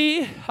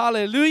NLT,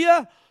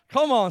 hallelujah.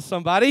 Come on,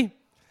 somebody.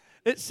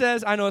 It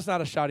says, I know it's not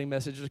a shouting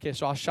message, okay,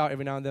 so I'll shout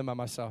every now and then by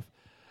myself.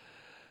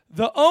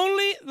 The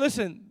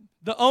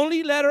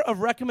only letter of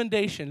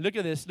recommendation, look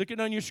at this, look at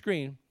it on your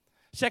screen.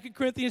 2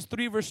 Corinthians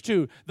 3, verse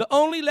 2. The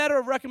only letter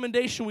of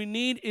recommendation we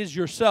need is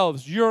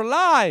yourselves. Your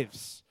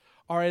lives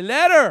are a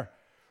letter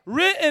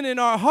written in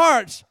our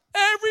hearts.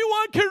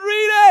 Everyone could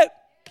read it.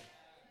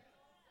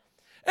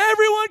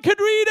 Everyone could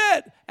read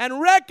it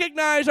and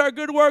recognize our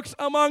good works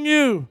among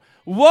you.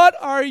 What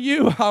are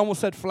you, I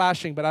almost said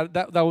flashing, but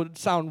that would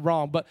sound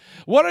wrong. But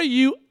what are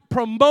you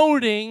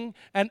promoting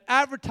and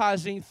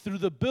advertising through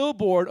the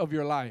billboard of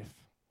your life?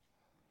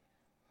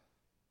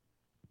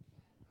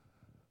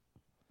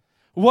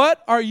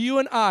 What are you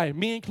and I,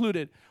 me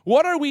included,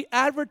 what are we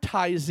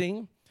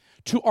advertising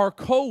to our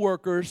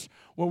coworkers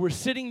when we're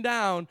sitting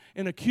down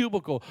in a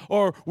cubicle,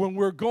 or when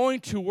we're going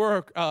to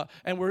work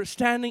and we're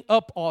standing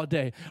up all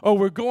day, or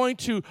we're going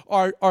to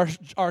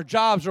our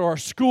jobs or our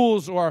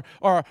schools or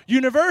our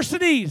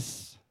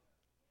universities?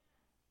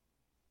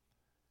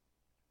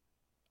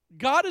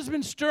 God has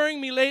been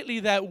stirring me lately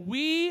that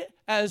we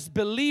as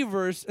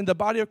believers in the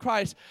body of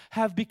Christ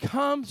have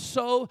become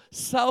so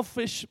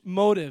selfish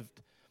motived.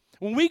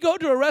 When we go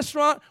to a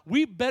restaurant,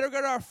 we better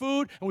get our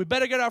food, and we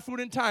better get our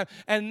food in time.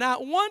 And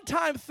not one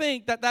time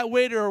think that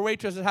waiter or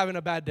waitress is having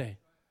a bad day.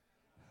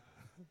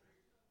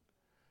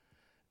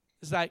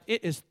 It's like,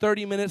 it is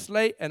 30 minutes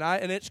late, and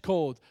it's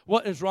cold.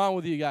 What is wrong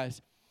with you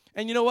guys?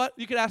 And you know what?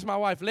 You could ask my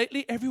wife.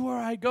 Lately, everywhere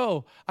I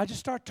go, I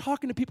just start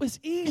talking to people. It's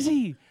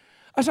easy.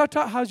 I start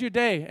talking, how's your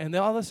day? And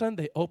then all of a sudden,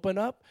 they open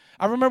up.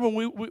 I remember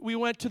when we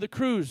went to the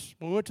cruise.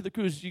 When we went to the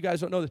cruise, you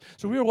guys don't know this.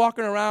 So we were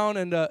walking around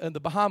in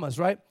the Bahamas,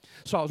 right?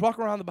 So I was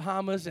walking around the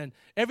Bahamas, and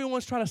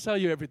everyone's trying to sell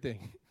you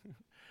everything,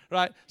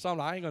 right? So I'm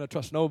like, I ain't going to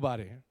trust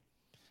nobody,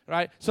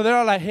 right? So they're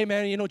all like, hey,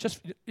 man, just,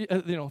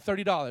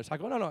 $30. I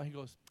go, no. He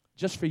goes,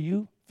 just for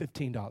you,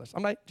 $15.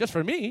 I'm like, just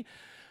for me?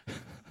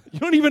 You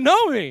don't even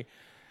know me.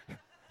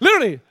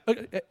 Literally,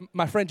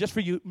 my friend, just for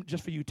you,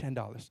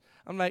 $10.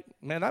 I'm like,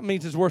 man, that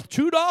means it's worth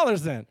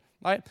 $2 then,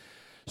 right?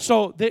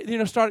 So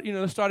they,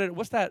 started.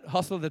 What's that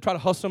hustle? They try to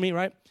hustle me,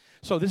 right?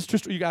 So this is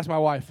just you guys, my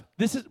wife.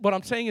 This is what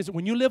I'm saying is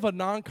when you live a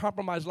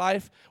non-compromised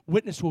life,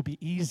 witness will be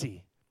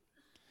easy.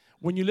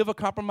 When you live a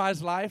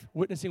compromised life,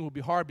 witnessing will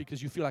be hard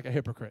because you feel like a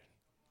hypocrite.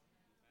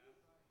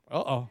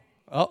 Uh-oh.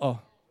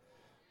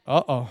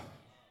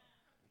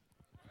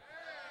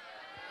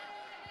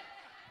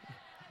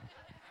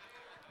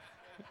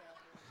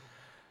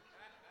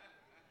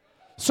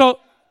 So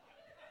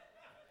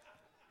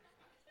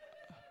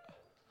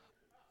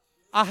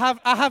I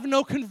have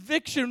no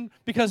conviction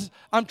because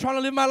I'm trying to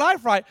live my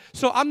life right.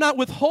 So I'm not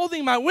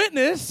withholding my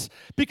witness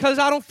because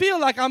I don't feel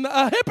like I'm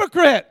a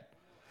hypocrite.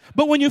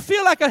 But when you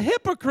feel like a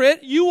hypocrite,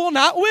 you will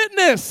not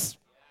witness.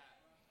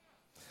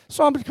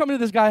 So I'm coming to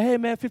this guy, hey,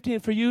 man, 15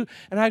 for you.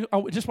 And I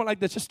just went like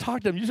this. Just talk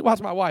to him. You just watch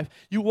my wife.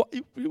 You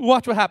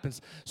watch what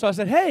happens. So I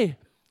said, hey,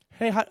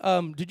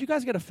 did you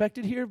guys get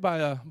affected here by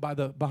the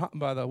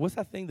what's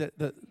that thing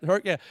the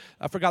hurricane? Yeah,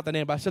 I forgot the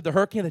name, but I said the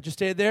hurricane that just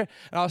stayed there.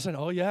 And I was saying,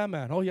 oh yeah,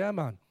 man.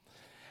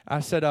 I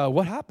said,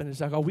 what happened? It's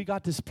like, we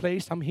got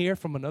displaced. I'm here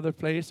from another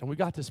place, and we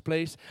got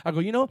displaced. I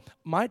go,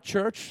 my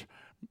church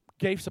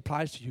gave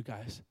supplies to you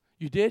guys.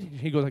 You did?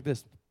 He goes like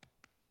this.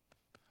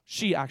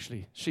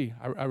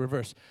 I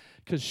reverse,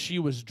 because she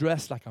was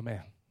dressed like a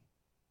man.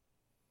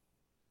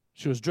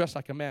 She was dressed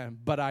like a man,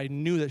 but I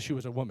knew that she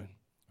was a woman,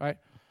 right?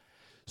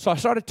 So I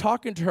started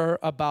talking to her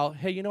about,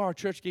 hey, our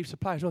church gave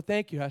supplies. Oh,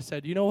 thank you. I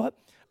said, you know what?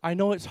 I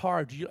know it's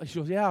hard. She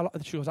goes, yeah.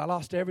 She goes, I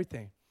lost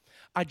everything.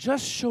 I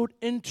just showed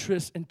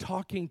interest in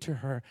talking to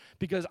her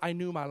because I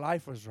knew my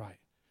life was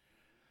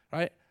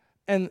right?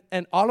 And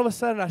all of a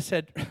sudden I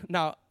said,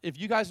 now, if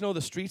you guys know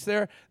the streets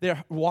there,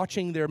 they're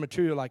watching their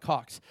material like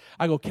hawks.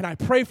 I go, can I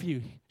pray for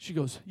you? She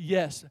goes,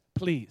 yes,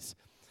 please.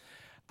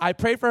 I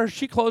prayed for her.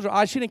 She closed her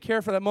eyes. She didn't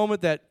care for that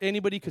moment that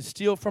anybody could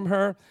steal from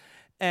her.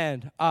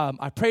 And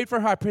I prayed for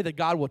her. I prayed that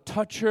God will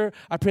touch her.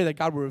 I prayed that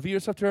God will reveal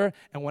himself to her.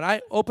 And when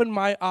I opened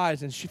my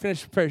eyes and she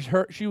finished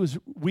prayer, she was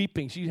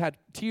weeping. She had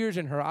tears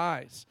in her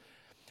eyes.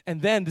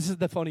 And then, this is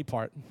the funny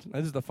part.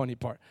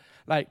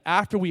 Like,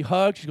 after we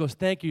hugged, she goes,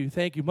 thank you,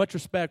 much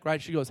respect,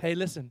 right? She goes, hey,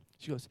 listen.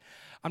 She goes,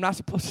 I'm not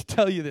supposed to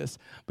tell you this,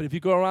 but if you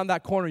go around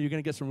that corner, you're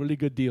going to get some really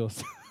good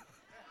deals.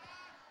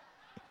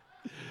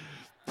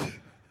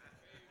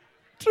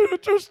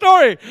 True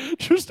story.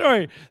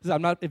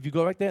 If you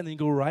go right there and then you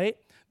go right,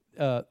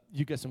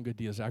 you get some good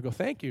deals. I go,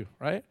 thank you,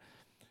 right?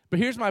 But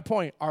here's my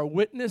point. Our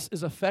witness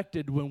is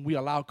affected when we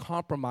allow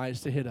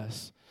compromise to hit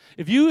us.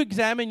 If you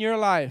examine your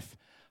life,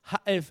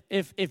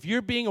 if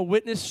you're being a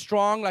witness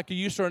strong like you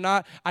used to or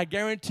not, I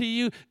guarantee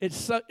you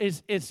it's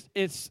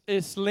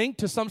linked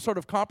to some sort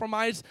of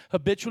compromise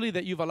habitually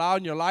that you've allowed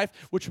in your life,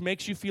 which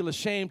makes you feel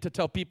ashamed to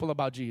tell people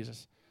about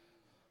Jesus.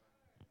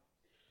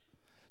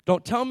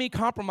 Don't tell me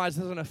compromise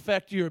doesn't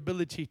affect your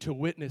ability to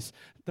witness.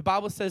 The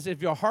Bible says if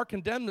your heart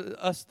condemns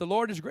us, the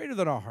Lord is greater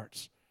than our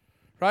hearts.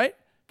 Right?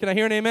 Can I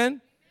hear an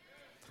amen?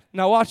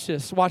 Now watch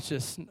this.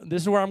 This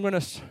is where I'm going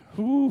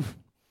to,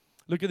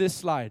 look at this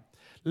slide.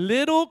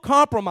 Little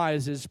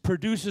compromises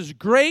produces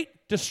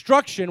great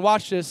destruction,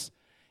 watch this,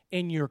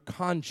 in your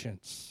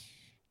conscience.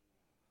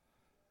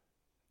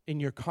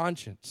 In your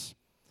conscience.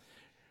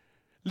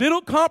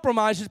 Little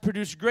compromises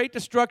produce great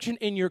destruction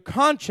in your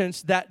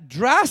conscience that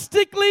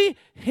drastically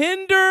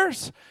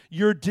hinders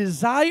your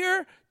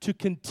desire to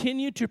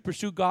continue to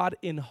pursue God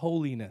in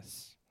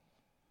holiness.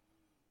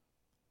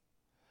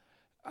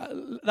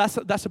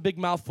 That's a big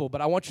mouthful, but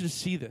I want you to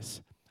see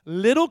this.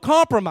 Little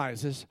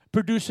compromises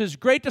produces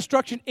great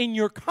destruction in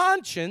your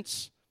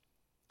conscience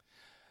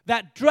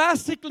that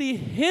drastically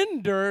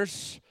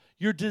hinders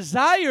your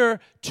desire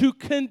to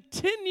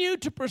continue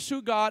to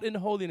pursue God in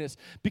holiness.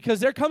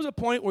 Because there comes a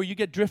point where you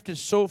get drifted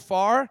so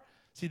far.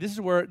 See, this is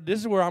where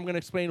I'm going to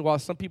explain why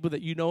some people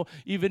that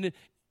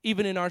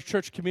even in our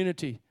church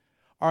community,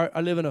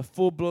 are living a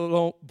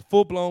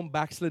full-blown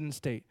backslidden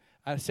state.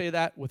 I say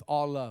that with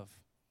all love.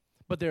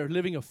 But they're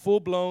living a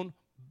full-blown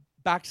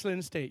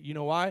backslidden state. You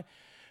know why?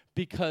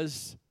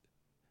 Because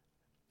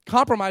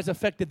compromise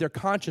affected their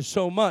conscience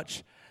so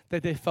much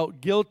that they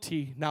felt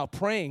guilty now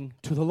praying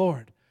to the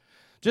Lord.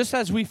 Just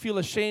as we feel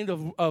ashamed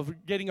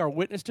of getting our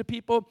witness to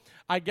people,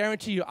 I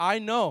guarantee you, I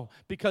know,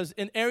 because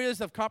in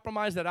areas of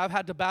compromise that I've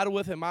had to battle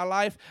with in my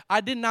life,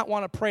 I did not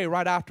want to pray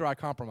right after I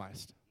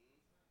compromised.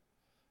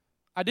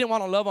 I didn't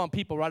want to love on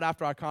people right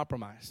after I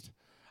compromised.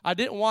 I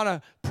didn't want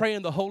to pray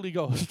in the Holy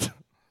Ghost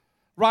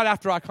right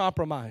after I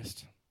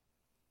compromised.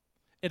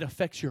 It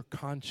affects your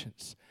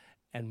conscience.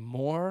 And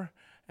more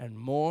and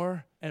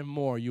more and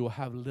more, you will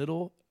have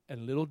little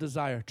and little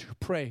desire to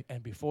pray.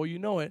 And before you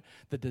know it,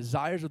 the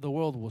desires of the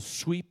world will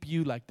sweep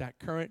you like that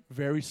current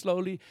very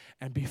slowly.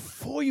 And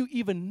before you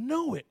even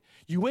know it,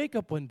 you wake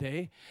up one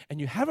day and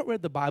you haven't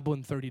read the Bible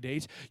in 30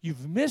 days.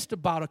 You've missed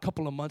about a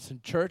couple of months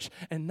in church.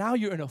 And now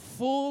you're in a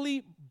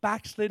fully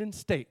backslidden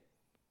state.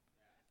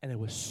 And it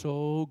was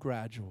so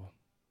gradual.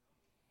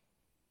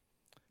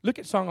 Look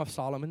at Song of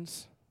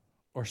Solomon's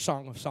or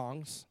Song of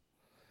Songs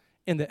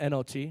in the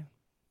NLT.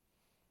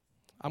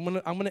 I'm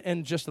gonna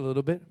end just a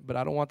little bit, but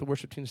I don't want the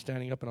worship team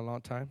standing up in a long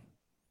time.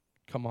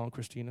 Come on,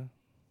 Christina.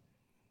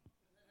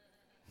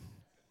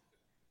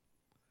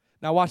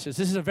 Now watch this.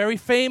 This is a very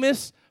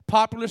famous,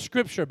 popular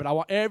scripture, but I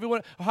want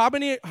everyone. How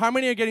many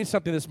are getting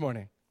something this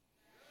morning?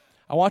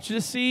 I want you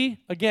to see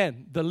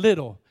again the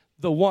little,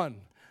 the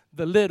one,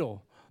 the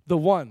little, the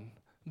one,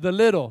 the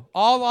little,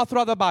 all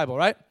throughout the Bible,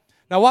 right?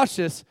 Now watch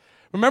this.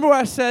 Remember what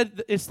I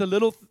said, it's the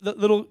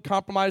little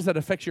compromise that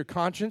affects your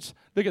conscience?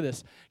 Look at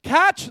this.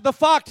 Catch the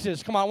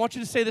foxes. Come on, I want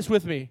you to say this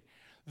with me.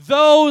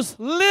 Those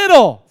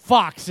little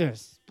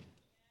foxes.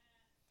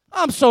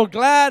 I'm so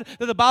glad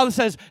that the Bible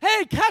says,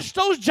 hey, catch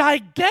those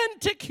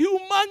gigantic,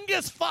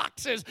 humongous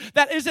foxes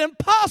that is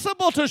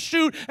impossible to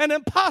shoot and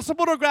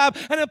impossible to grab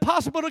and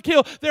impossible to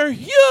kill. They're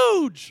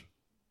huge.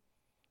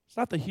 It's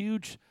not the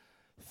huge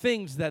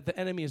things that the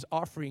enemy is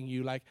offering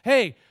you like,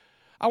 hey,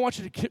 I want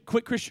you to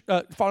quit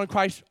following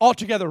Christ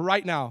altogether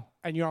right now,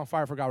 and you're on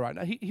fire for God right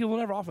now. He will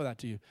never offer that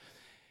to you.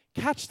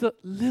 Catch the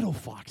little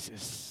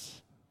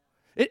foxes.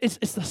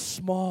 It's the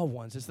small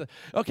ones.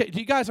 Okay, do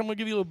you guys, I'm going to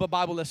give you a little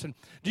Bible lesson.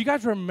 Do you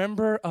guys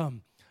remember,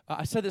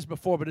 I said this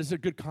before, but it's a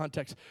good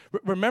context.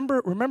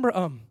 Remember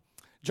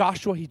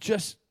Joshua, he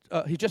just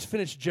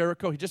finished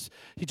Jericho. He just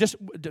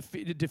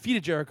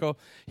defeated Jericho.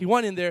 He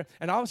went in there,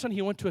 and all of a sudden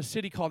he went to a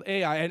city called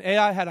Ai, and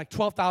Ai had like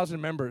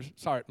 12,000 members.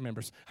 Sorry,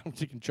 members. I'm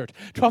thinking church.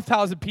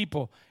 12,000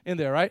 people in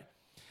there, right?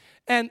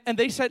 And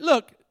they said,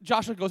 look,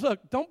 Joshua goes,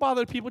 look, don't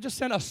bother the people. Just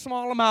send a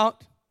small amount,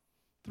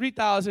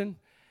 3,000,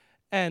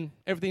 and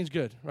everything's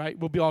good, right?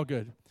 We'll be all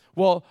good.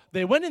 Well,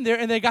 they went in there,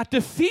 and they got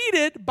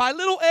defeated by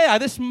little Ai.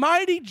 This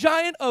mighty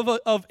giant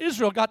of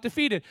Israel got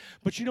defeated.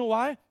 But you know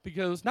why?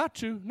 Because not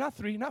 2, not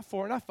 3, not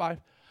 4, not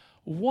 5.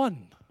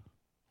 One.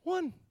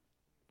 Everybody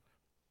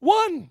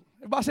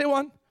say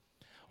one.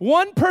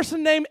 One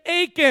person named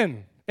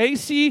Achan,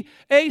 Achan.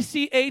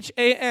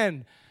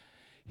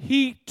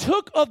 He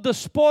took of the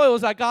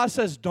spoils that God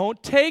says,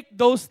 don't take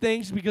those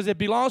things because it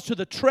belongs to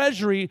the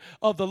treasury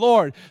of the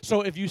Lord.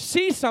 So if you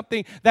see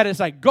something that is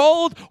like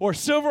gold or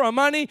silver or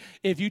money,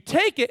 if you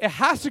take it, it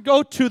has to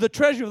go to the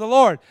treasury of the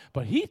Lord.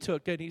 But he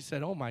took it and he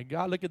said, oh my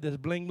God, look at this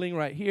bling bling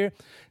right here.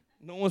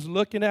 No one's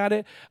looking at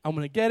it. I'm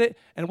going to get it.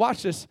 And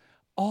watch this.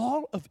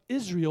 All of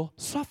Israel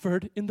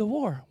suffered in the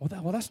war.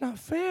 Well, that's not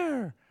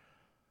fair.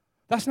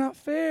 That's not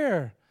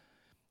fair.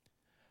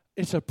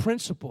 It's a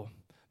principle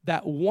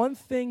that one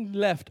thing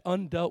left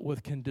undealt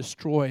with can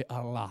destroy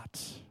a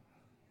lot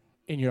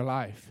in your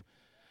life.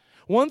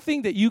 One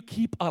thing that you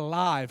keep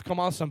alive. Come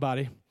on,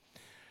 somebody.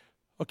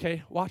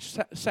 Okay, watch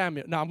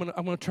Samuel. Now, I'm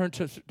gonna turn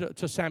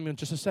to Samuel in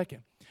just a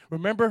second.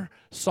 Remember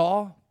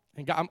Saul?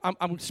 And God,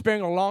 I'm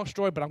sparing a long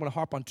story, but I'm going to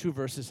harp on 2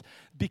 verses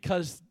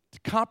because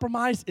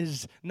compromise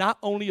is not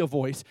only a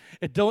voice.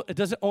 It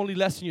doesn't only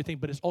lessen your thing,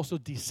 but it's also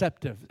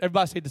deceptive.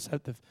 Everybody say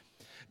deceptive.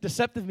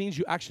 Deceptive means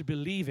you actually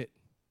believe it,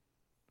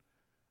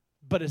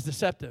 but it's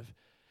deceptive.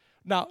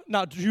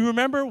 Now, do you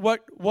remember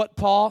what was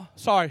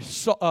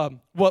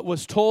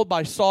told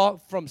by Saul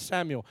from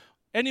Samuel?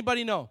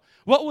 Anybody know?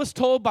 What was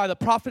told by the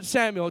prophet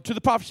Samuel to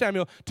the prophet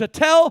Samuel to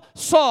tell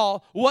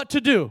Saul what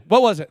to do?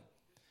 What was it?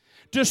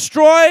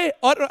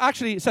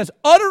 Actually, it says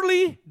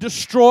utterly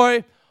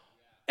destroy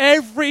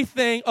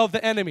everything of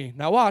the enemy.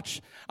 Now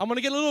watch. I'm going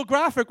to get a little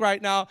graphic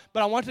right now,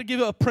 but I want to give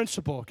you a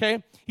principle,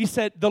 okay?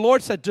 The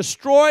Lord said,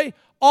 destroy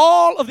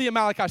all of the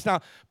Amalekites.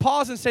 Now,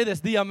 pause and say this.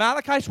 The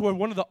Amalekites were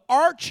one of the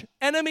arch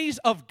enemies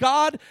of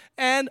God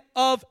and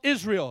of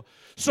Israel.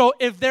 So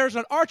if there's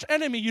an arch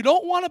enemy, you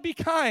don't want to be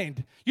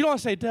kind. You don't want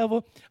to say,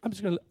 devil, I'm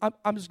just going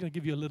to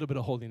give you a little bit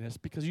of holiness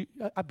because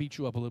I beat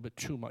you up a little bit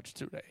too much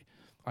today.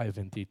 Ay,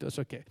 bendito. It's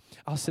okay.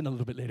 I'll sin a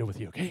little bit later with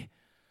you, okay?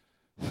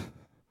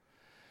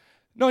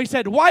 No, he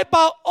said, wipe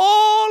out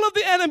all of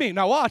the enemy.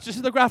 Now watch, this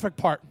is the graphic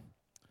part.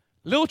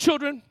 Little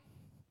children,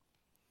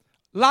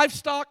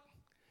 livestock,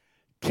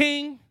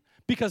 king,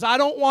 because I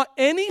don't want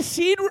any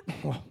seed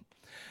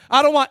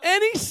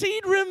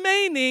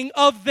remaining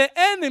of the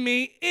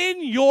enemy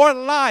in your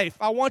life.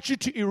 I want you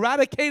to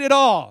eradicate it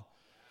all.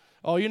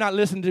 Oh, you're not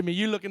listening to me.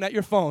 You're looking at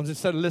your phones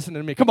instead of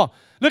listening to me. Come on.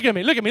 Look at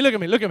me.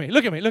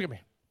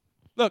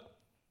 Look.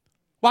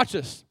 Watch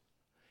this.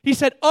 He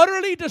said,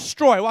 utterly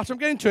destroy. Watch, I'm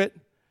getting to it.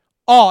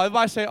 All.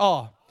 Everybody say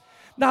all.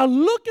 Now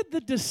look at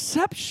the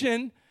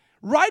deception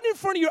right in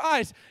front of your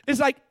eyes. It's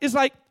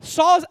like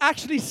Saul's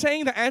actually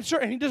saying the answer,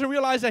 and he doesn't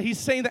realize that he's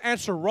saying the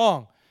answer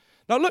wrong.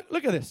 Now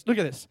look at this. Look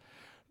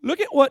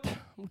at what,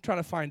 I'm trying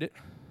to find it.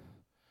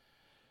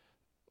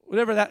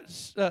 whatever that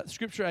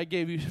scripture I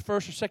gave you, 1st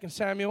or 2nd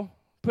Samuel,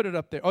 put it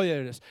up there. Oh, yeah,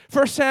 it is.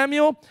 1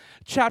 Samuel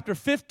chapter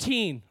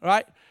 15, all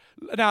right?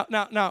 Now,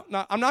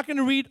 I'm not going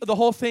to read the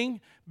whole thing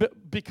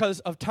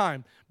because of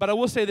time, but I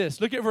will say this.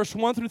 Look at verse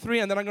 1 through 3,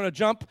 and then I'm going to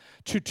jump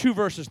to 2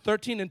 verses,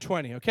 13 and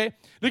 20, okay?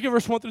 Look at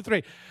verse 1 through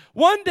 3.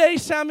 One day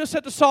Samuel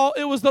said to Saul,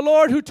 "It was the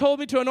Lord who told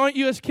me to anoint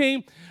you as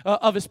king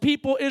of his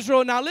people,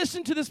 Israel. Now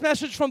listen to this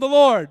message from the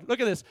Lord."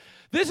 Look at this.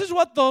 "This is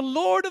what the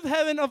Lord of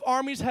heaven of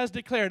armies has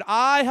declared.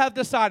 I have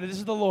decided," this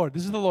is the Lord,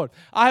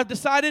 "I have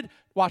decided,"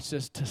 watch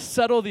this, "to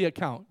settle the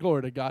account."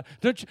 Glory to God.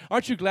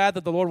 Aren't you glad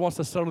that the Lord wants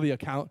to settle the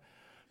account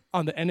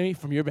on the enemy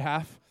from your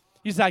behalf?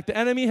 He's like, the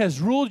enemy has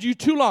ruled you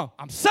too long.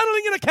 I'm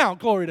settling an account.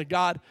 Glory to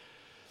God.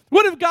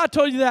 What if God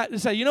told you that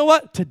and say, "You know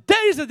what?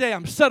 Today's the day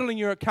I'm settling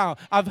your account.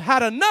 I've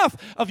had enough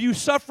of you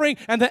suffering,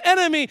 and the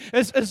enemy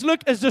is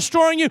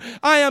destroying you.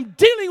 I am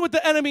dealing with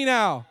the enemy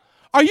now."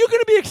 Are you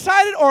going to be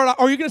excited, or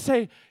are you going to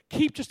say,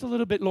 "Keep just a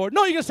little bit, Lord"?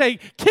 No, you're going to say,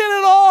 "Kill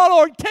it all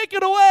or take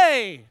it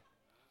away."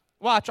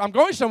 Watch, I'm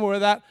going somewhere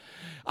with that.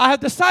 "I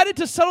have decided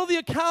to settle the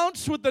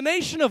accounts with the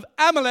nation of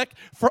Amalek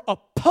for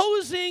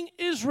opposing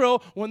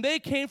Israel when they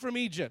came from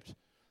Egypt.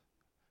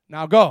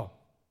 Now go."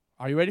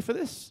 Are you ready for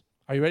this?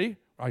 Are you ready?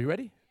 Are you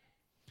ready?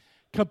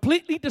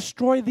 "Completely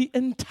destroy the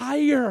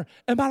entire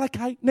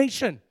Amalekite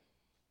nation."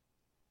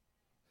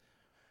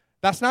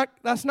 This is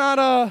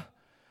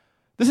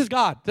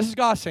God. This is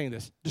God saying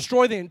this.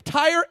 Destroy the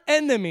entire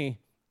enemy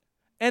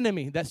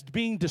that's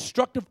being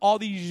destructive all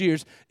these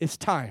years. It's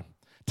time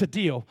to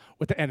deal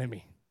with the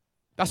enemy.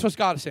 That's what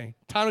God is saying.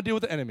 Time to deal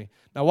with the enemy.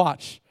 Now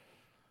watch.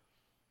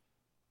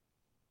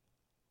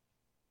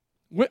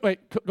 Wait,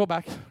 go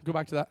back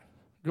to that.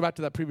 Go back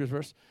to that previous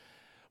verse.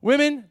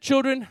 "Women,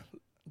 children,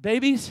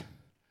 babies,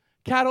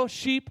 cattle,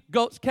 sheep,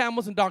 goats,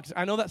 camels, and donkeys."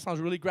 I know that sounds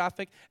really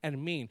graphic and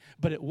mean,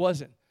 but it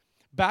wasn't.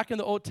 Back in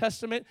the Old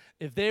Testament,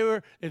 if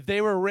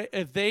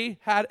they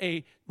had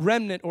a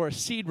remnant or a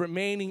seed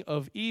remaining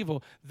of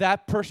evil,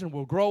 that person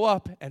will grow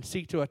up and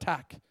seek to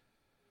attack.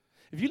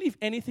 If you leave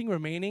anything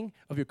remaining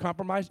of your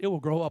compromise, it will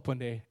grow up one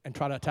day and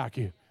try to attack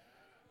you.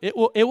 It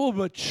will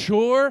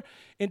mature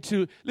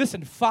into,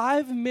 listen,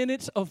 5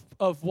 minutes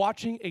of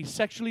watching a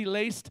sexually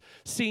laced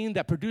scene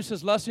that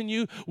produces lust in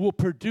you will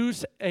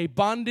produce a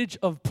bondage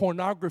of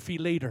pornography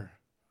later.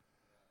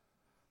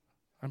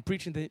 I'm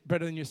preaching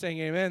better than you're saying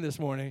amen this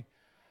morning.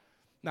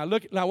 Now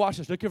watch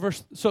this. Look at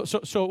verse.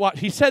 So watch.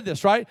 He said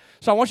this, right?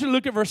 So I want you to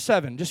look at verse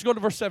 7. Just go to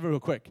verse 7 real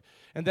quick,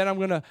 and then I'm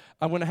gonna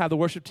have the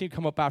worship team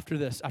come up after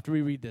this. After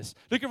we read this,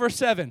 look at verse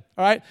 7.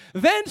 All right.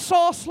 "Then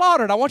Saul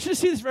slaughtered." I want you to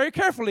see this very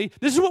carefully.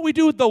 This is what we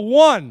do with the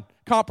one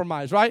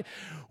compromise, right?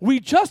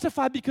 We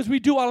justify because we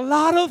do a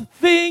lot of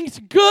things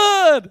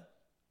good.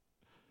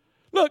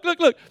 Look.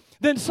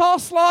 "Then Saul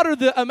slaughtered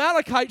the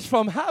Amalekites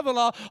from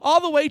Havilah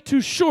all the way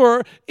to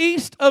Shur,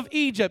 east of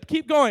Egypt."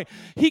 Keep going.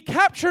 "He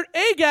captured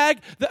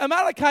Agag, the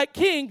Amalekite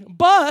king,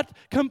 but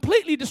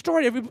completely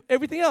destroyed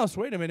everything else."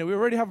 Wait a minute. We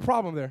already have a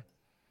problem there.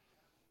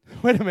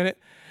 Wait a minute.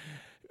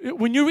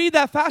 When you read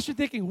that fast, you're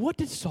thinking, what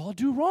did Saul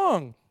do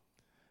wrong?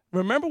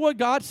 Remember what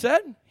God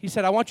said? He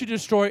said, "I want you to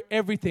destroy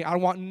everything. I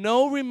want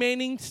no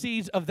remaining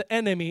seeds of the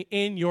enemy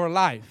in your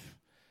life."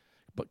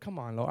 But come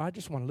on, Lord, I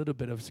just want a little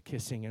bit of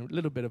kissing and a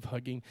little bit of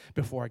hugging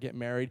before I get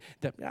married.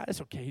 It's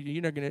okay.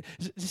 You're not going to.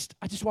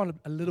 I just want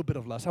a little bit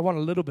of lust. I want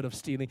a little bit of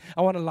stealing.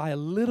 I want to lie a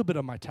little bit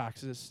of my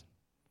taxes.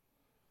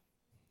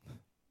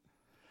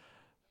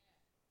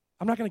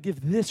 I'm not going to give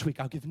this week.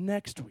 I'll give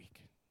next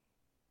week.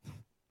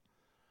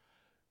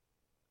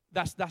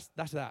 That's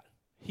that.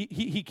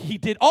 He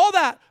did all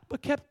that,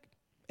 but kept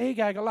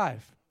Agag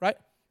alive, right?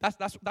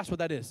 That's what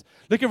that is.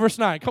 Look at verse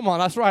 9. Come on,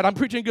 that's right. I'm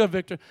preaching good,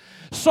 Victor.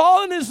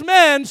 "Saul and his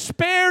men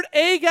spared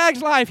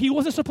Agag's life." He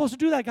wasn't supposed to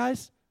do that,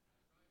 guys.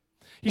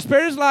 He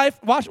spared his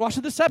life. Watch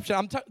the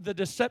deception. The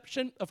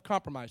deception of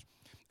compromise.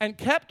 "And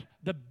kept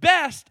the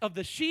best of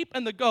the sheep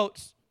and the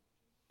goats,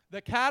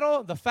 the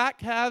cattle, the fat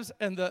calves,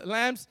 and the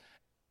lambs,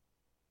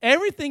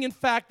 everything, in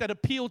fact, that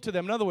appealed to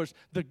them." In other words,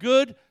 the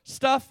good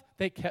stuff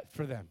they kept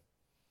for them,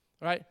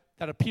 right?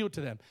 That appealed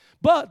to them.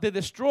 "But they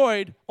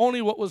destroyed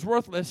only what was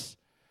worthless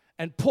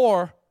and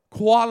poor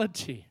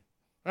quality."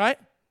 Right?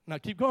 Now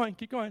keep going.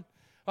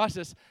 Watch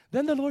this.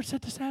 "Then the Lord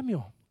said to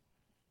Samuel."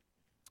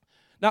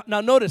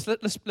 Now notice,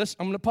 let's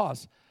I'm going to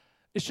pause.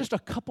 It's just a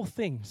couple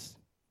things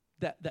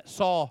that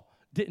Saul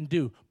didn't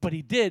do, but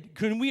he did.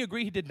 Can we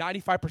agree he did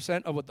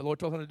 95% of what the Lord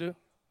told him to do?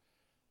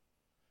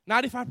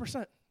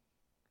 95%.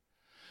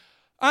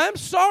 "I'm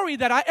sorry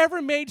that I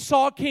ever made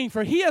Saul king,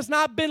 for he has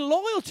not been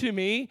loyal to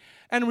me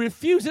and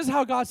refused," this is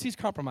how God sees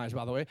compromise,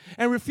 by the way,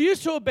 "and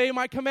refused to obey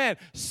my command."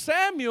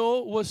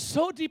 Samuel was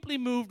so deeply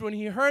moved when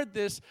he heard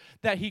this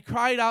that he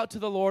cried out to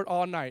the Lord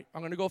all night.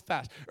 I'm going to go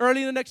fast.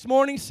 "Early the next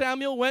morning,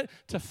 Samuel went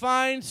to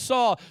find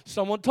Saul.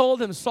 Someone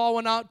told him. Saul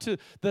went out to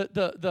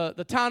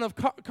the town of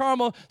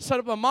Carmel, set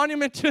up a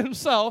monument to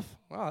himself.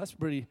 Wow, that's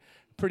pretty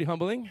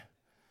humbling.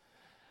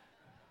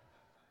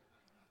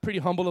 Pretty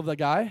humble of the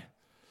guy.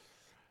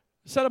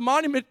 Set a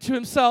monument to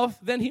himself.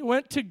 Then he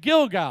went to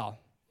Gilgal,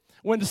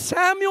 When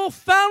Samuel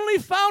finally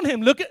found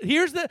him,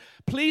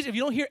 please, if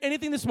you don't hear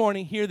anything this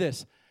morning, hear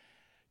this.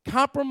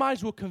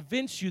 Compromise will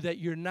convince you that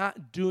you're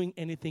not doing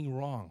anything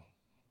wrong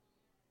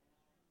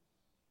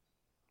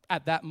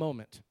at that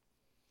moment.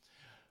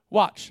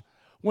 Watch.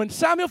 When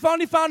Samuel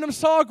finally found him,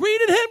 Saul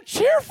greeted him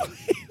cheerfully.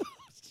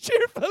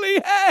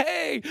 Cheerfully,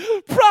 hey,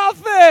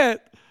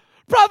 prophet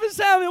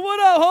Samuel, what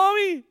up,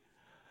 homie?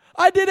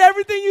 I did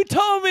everything you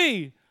told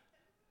me.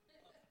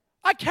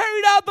 I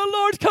carried out the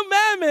Lord's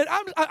commandment.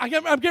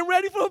 I'm getting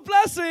ready for a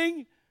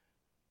blessing.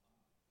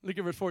 Look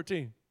at verse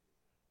 14.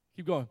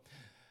 Keep going.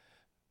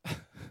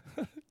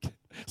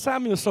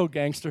 Samuel's so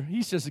gangster.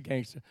 He's just a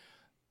gangster.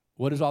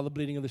 What is all the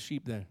bleating of the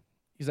sheep then?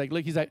 He's like,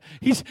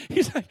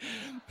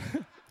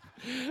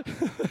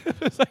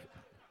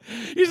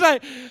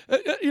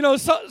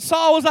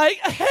 Saul was like,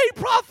 hey,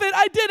 prophet,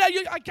 I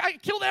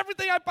killed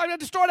everything. I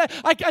destroyed it.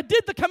 I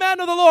did the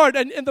command of the Lord.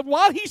 And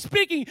while he's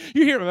speaking,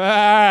 you hear,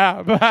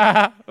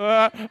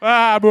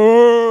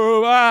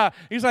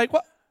 he's like,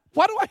 what?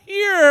 Why do I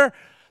hear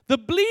the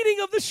bleating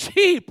of the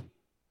sheep?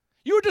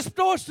 You were just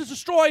supposed to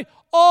destroy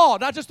all,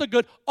 not just the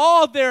good,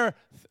 all the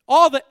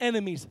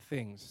enemy's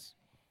things.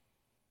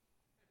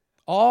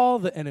 All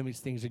the enemy's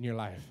things in your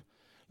life.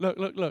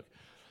 Look.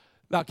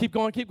 Now keep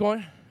going.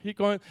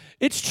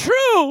 It's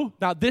true.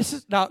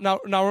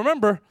 Now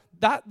remember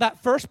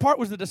that first part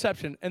was the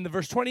deception, and the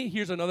verse 20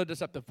 here's another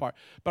deceptive part.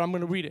 But I'm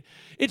going to read it.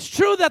 It's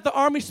true that the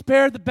army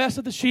spared the best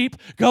of the sheep,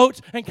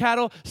 goats, and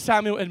cattle.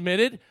 Samuel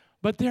admitted,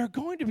 but they are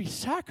going to be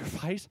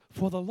sacrificed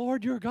for the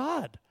Lord your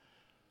God.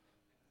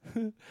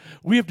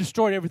 We have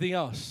destroyed everything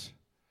else,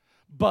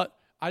 but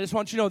I just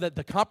want you to know that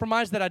the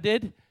compromise that I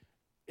did,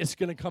 it's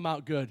going to come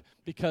out good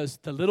because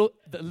the little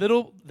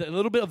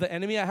bit of the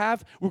enemy I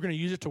have, we're going to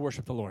use it to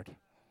worship the Lord.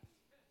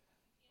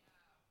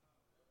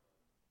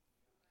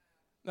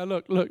 Now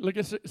look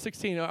at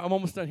 16. I'm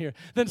almost done here.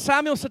 Then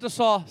Samuel said to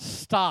Saul,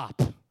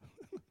 "Stop."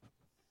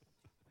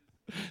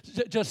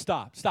 Just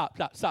stop.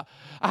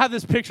 I have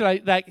this picture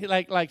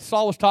like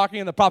Saul was talking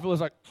and the prophet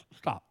was like,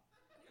 "Stop."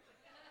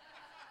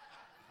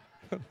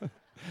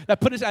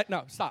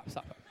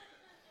 Stop.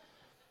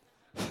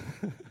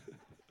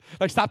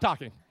 Like, stop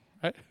talking.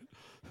 Right?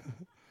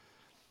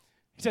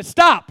 He said,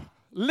 "Stop.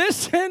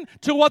 Listen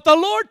to what the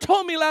Lord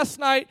told me last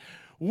night."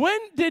 When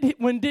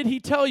did he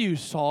tell you,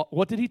 Saul?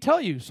 What did he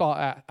tell you? Saul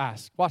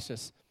asked. Watch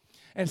this.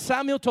 And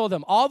Samuel told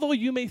them, although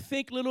you may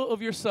think little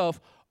of yourself,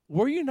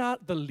 were you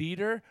not the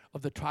leader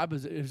of the tribe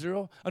of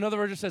Israel? Another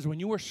version says, when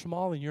you were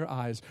small in your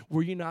eyes,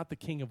 were you not the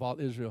king of all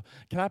Israel?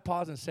 Can I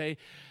pause and say,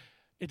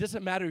 it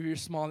doesn't matter if you're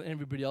small in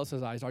everybody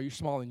else's eyes. Are you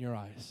small in your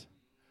eyes?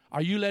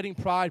 Are you letting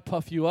pride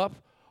puff you up?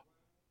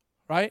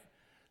 Right?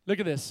 Look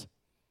at this.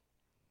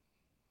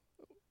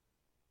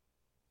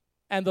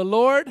 And the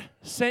Lord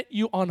sent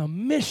you on a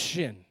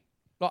mission.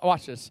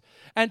 Watch this.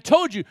 And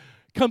told you,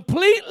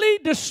 completely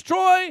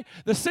destroy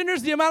the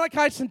sinners, the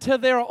Amalekites, until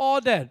they are all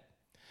dead.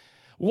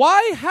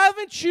 Why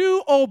haven't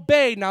you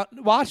obeyed? Now,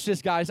 watch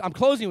this, guys. I'm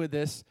closing with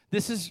this.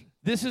 This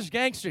is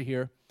gangster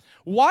here.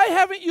 Why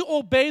haven't you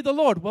obeyed the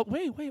Lord? Well,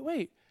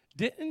 wait.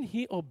 Didn't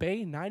he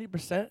obey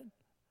 90%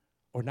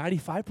 or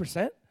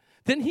 95%?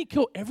 Didn't he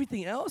kill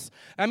everything else?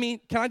 I mean,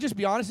 can I just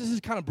be honest? This is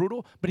kind of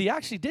brutal, but he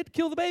actually did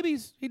kill the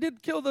babies. He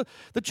did kill the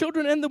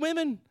children and the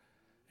women.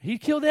 He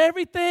killed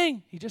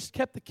everything. He just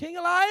kept the king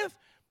alive,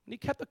 and he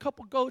kept a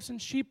couple goats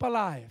and sheep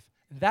alive.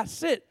 And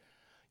that's it.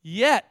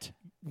 Yet,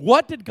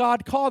 what did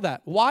God call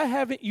that? Why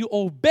haven't you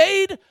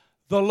obeyed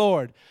the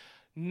Lord?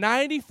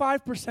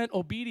 95%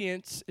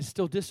 obedience is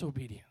still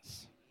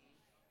disobedience.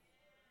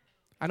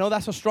 I know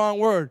that's a strong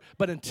word,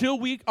 but until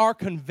we are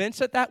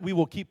convinced at that, we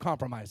will keep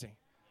compromising.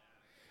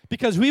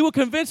 Because we will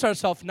convince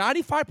ourselves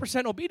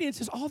 95% obedience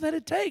is all that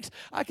it takes.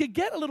 I could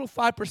get a little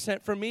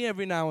 5% for me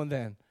every now and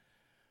then.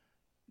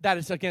 That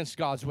is against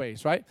God's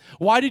ways, right?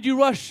 Why did you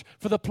rush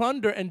for the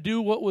plunder and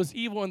do what was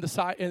evil in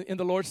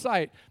the Lord's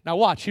sight? Now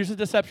watch, here's the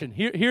deception.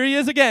 Here he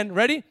is again,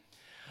 ready?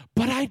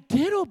 But I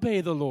did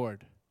obey the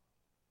Lord.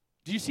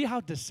 Do you see how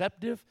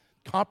deceptive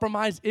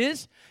compromise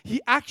is? He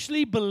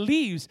actually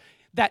believes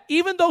that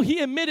even though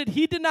he admitted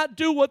he did not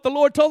do what the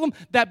Lord told him,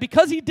 that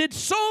because he did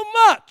so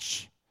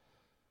much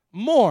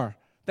more,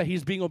 that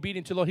he's being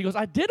obedient to the Lord. He goes,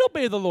 I did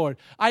obey the Lord.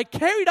 I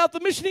carried out the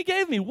mission he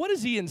gave me. What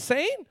is he,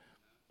 insane?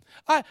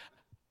 I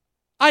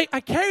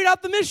carried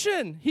out the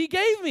mission he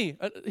gave me.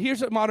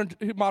 Here's a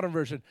modern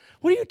version.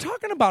 What are you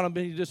talking about? I'm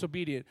being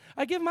disobedient.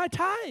 I give my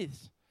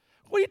tithes.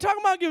 What are you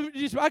talking about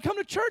giving? I come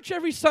to church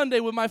every Sunday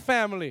with my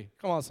family.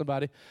 Come on,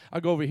 somebody. I'll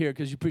go over here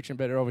because you're preaching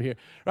better over here,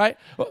 right?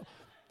 What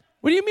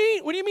do you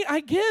mean? What do you mean? I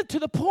give to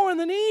the poor and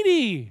the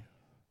needy.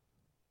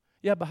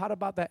 Yeah, but how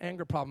about that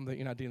anger problem that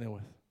you're not dealing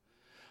with?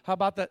 How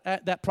about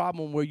that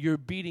problem where you're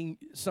beating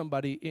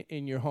somebody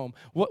in your home?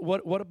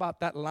 What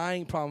about that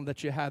lying problem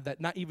that you have that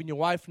not even your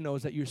wife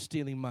knows that you're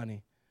stealing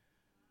money?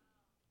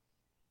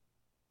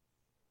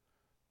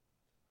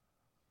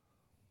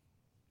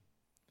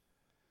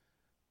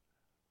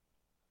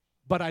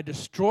 But I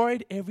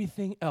destroyed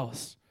everything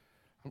else.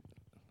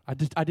 I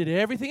did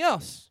everything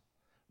else.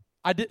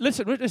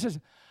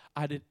 Listen.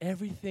 I did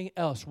everything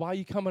else. Why are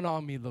you coming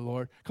on me, the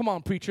Lord? Come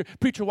on, preacher.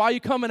 Preacher, why are you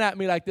coming at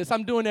me like this?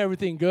 I'm doing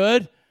everything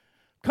good.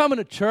 Coming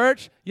to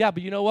church. Yeah,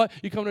 but you know what?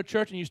 You come to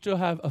church and you still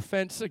have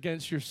offense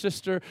against your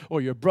sister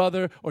or your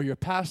brother or your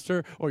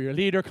pastor or your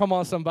leader. Come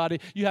on, somebody.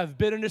 You have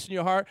bitterness in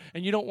your heart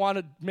and you don't want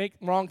to make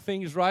wrong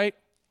things right.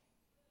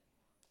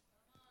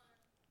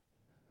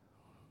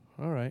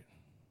 All right.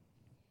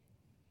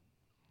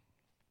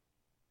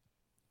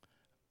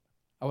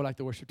 I would like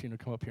the worship team to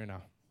come up here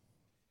now.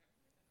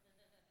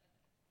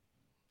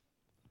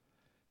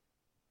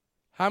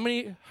 How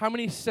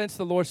many sense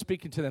the Lord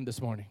speaking to them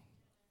this morning?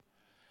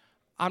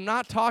 I'm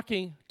not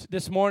talking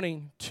this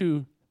morning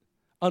to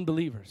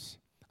unbelievers.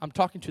 I'm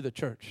talking to the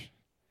church.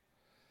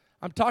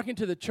 I'm talking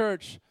to the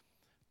church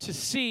to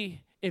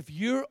see if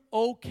you're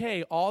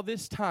okay all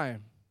this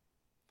time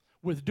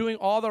with doing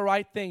all the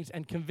right things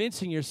and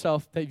convincing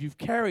yourself that you've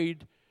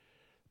carried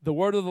the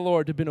word of the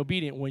Lord to be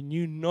obedient when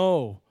you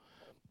know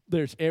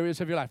there's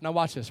areas of your life. Now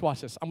watch this, watch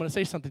this. I'm going to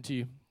say something to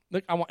you.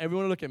 Look, I want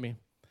everyone to look at me.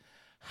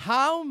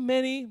 How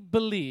many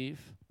believe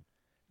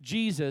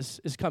Jesus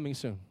is coming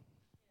soon?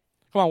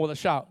 Come on, with a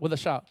shout, with a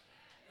shout.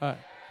 All right.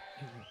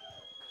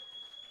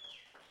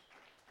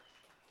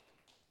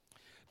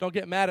 Don't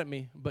get mad at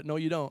me, but no,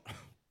 you don't.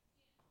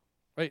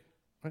 Wait,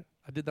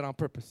 I did that on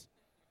purpose.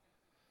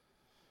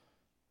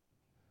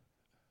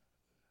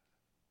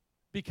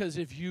 Because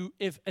if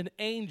an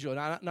angel,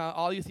 now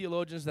all you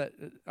theologians that,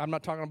 I'm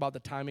not talking about the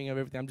timing of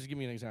everything, I'm just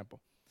giving you an example.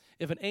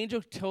 If an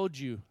angel told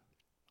you,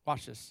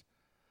 watch this,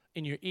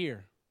 in your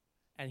ear,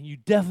 and you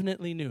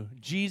definitely knew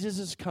Jesus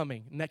is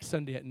coming next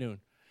Sunday at noon,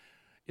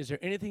 is there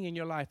anything in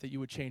your life that you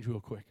would change real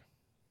quick?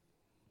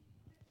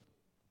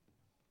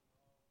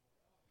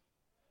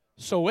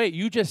 So wait,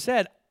 you just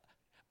said,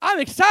 I'm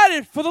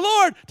excited for the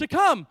Lord to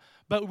come.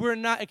 But we're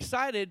not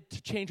excited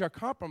to change our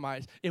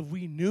compromise. If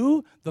we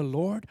knew the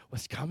Lord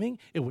was coming,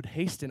 it would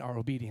hasten our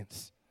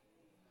obedience.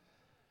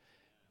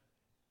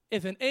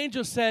 If an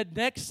angel said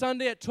next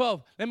Sunday at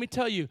 12, let me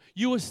tell you,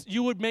 you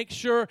would make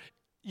sure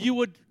you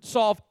would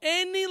solve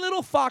any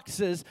little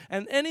foxes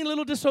and any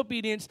little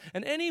disobedience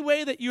and any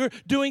way that you're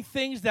doing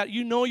things that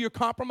you know you're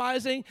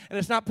compromising and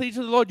it's not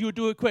pleasing to the Lord, you would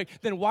do it quick.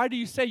 Then why do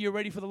you say you're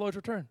ready for the Lord's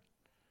return?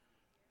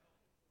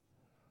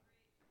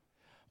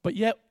 But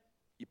yet,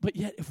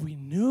 if we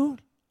knew,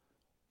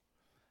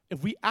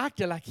 if we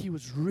acted like he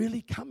was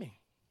really coming,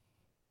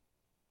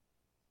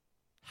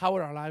 how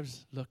would our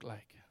lives look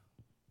like?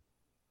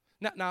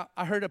 Now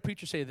I heard a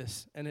preacher say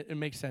this, and it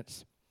makes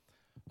sense.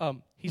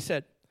 He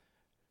said,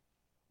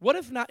 what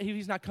if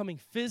he's not coming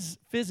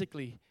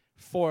physically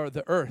for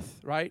the earth,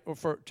 right, or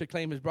to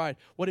claim his bride?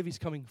 What if he's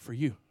coming for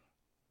you?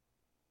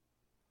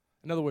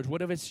 In other words,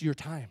 what if it's your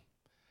time?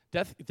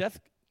 Death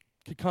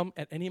could come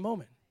at any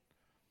moment.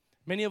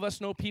 Many of us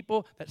know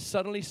people that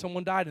suddenly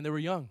someone died and they were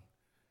young.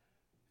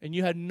 And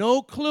you had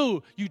no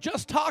clue. You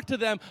just talked to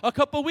them a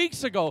couple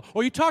weeks ago,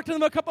 or you talked to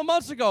them a couple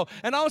months ago,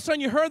 and all of a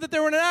sudden you heard that they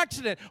were in an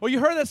accident, or you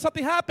heard that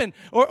something happened,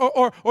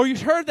 or you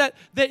heard that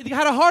they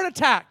had a heart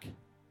attack.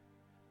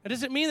 It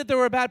doesn't mean that they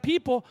were bad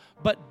people,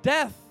 but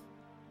death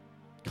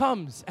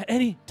comes at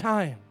any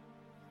time.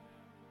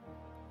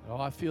 Oh,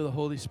 I feel the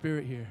Holy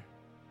Spirit here.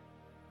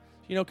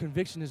 You know,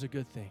 conviction is a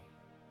good thing.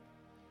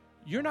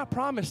 You're not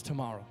promised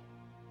tomorrow.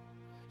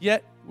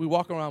 Yet, we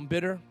walk around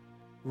bitter,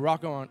 we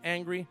walk around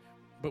angry,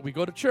 but we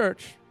go to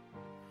church.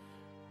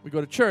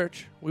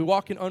 We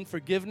walk in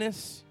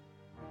unforgiveness.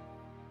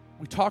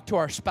 We talk to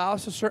our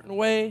spouse a certain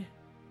way.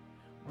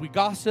 We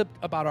gossip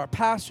about our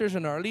pastors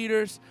and our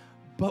leaders,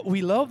 but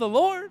we love the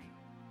Lord.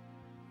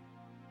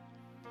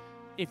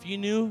 If you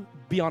knew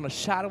beyond a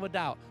shadow of a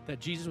doubt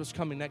that Jesus was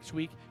coming next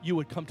week, you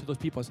would come to those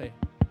people and say,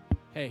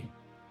 hey,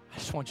 I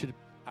just want you to,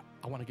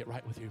 I want to get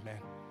right with you, man.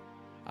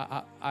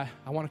 I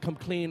want to come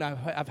clean.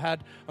 I've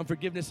had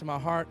unforgiveness in my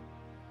heart.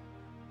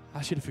 I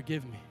ask you to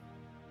forgive me.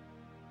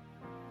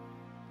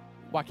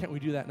 Why can't we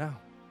do that now?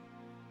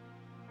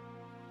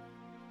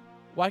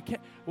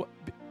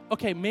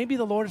 Okay, maybe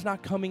the Lord is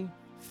not coming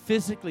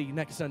physically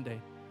next Sunday,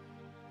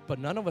 but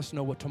none of us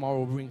know what tomorrow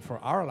will bring for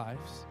our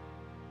lives.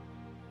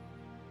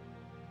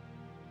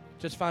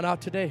 Just found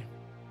out today.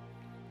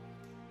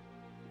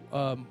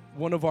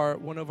 One of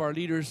our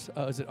leaders,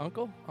 is it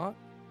uncle, aunt?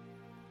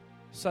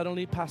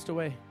 Suddenly passed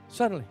away.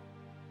 Suddenly.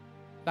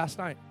 Last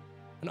night.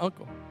 An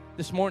uncle.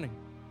 This morning.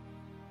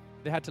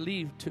 They had to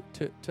leave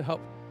to help.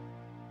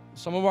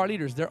 Some of our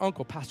leaders, their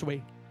uncle passed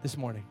away this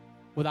morning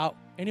without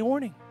any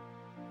warning.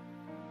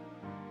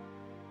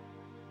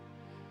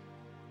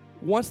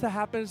 Once that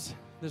happens,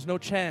 there's no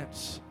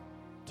chance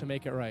to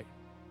make it right.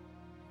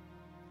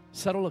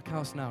 Settle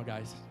accounts now,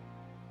 guys.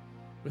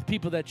 With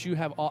people that you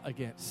have aught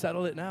against.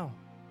 Settle it now.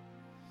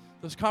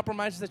 Those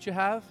compromises that you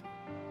have,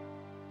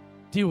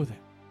 deal with it.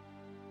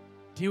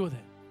 Deal with it.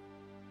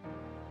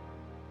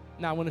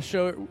 Now, I want to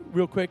show it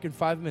real quick in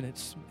 5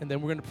 minutes, and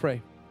then we're going to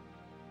pray.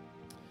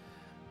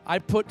 I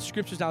put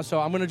scriptures down,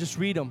 so I'm going to just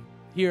read them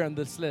here on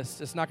this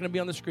list. It's not going to be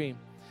on the screen.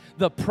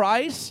 The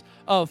price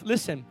of,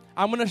 listen,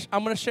 I'm going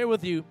to share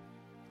with you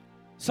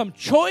some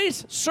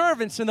choice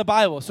servants in the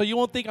Bible, so you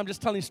won't think I'm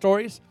just telling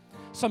stories.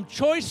 some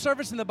choice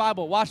servants in the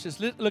Bible. Watch this.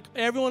 Look,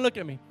 everyone look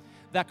at me.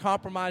 That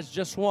compromised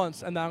just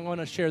once, and I'm going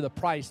to share the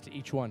price to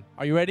each one.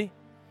 Are you ready?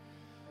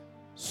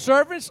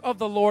 Servants of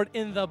the Lord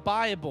in the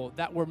Bible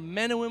that were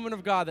men and women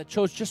of God that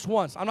chose just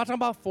once. I'm not talking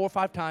about 4 or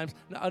 5 times,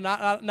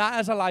 not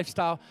as a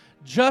lifestyle,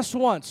 just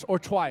once or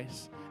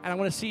twice. And I'm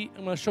going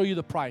to show you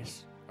the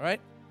price. All right?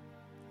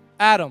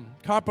 Adam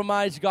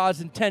compromised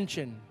God's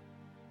intention,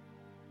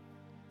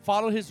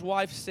 followed his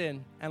wife's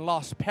sin, and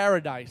lost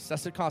paradise.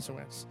 That's the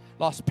consequence.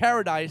 Lost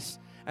paradise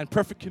and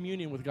perfect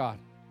communion with God.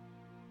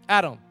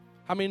 Adam.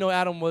 How many know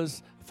Adam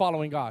was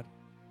following God?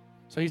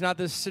 So he's not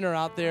this sinner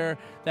out there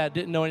that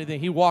didn't know anything.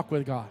 He walked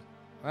with God.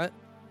 Right?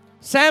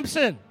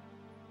 Samson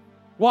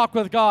walked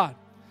with God.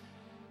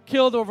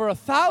 Killed over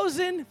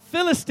 1,000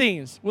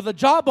 Philistines with a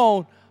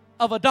jawbone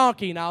of a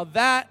donkey. Now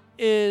that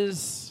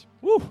is,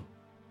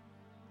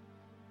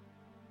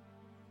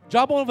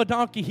 jawbone of a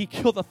donkey, he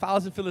killed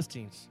 1,000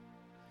 Philistines.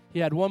 He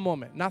had one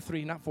moment, not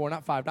 3, not 4,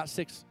 not 5, not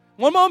 6.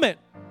 One moment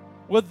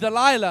with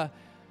Delilah,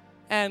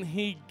 and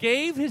he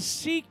gave his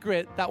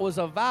secret that was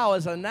a vow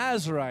as a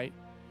Nazirite.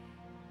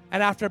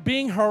 And after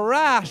being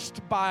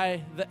harassed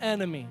by the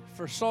enemy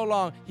for so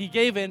long, he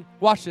gave in,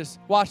 watch this,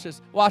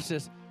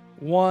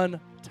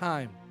 one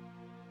time.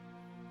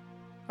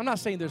 I'm not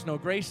saying there's no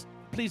grace.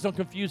 Please don't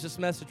confuse this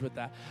message with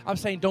that. I'm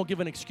saying don't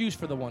give an excuse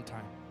for the one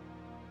time.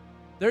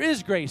 There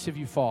is grace if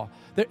you fall.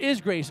 There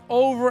is grace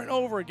over and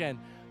over again.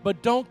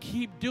 But don't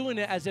keep doing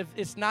it as if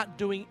it's not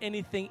doing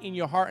anything in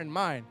your heart and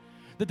mind.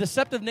 The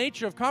deceptive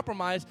nature of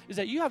compromise is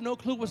that you have no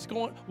clue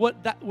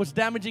what's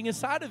damaging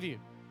inside of you.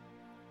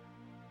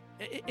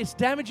 It's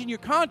damaging your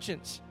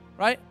conscience,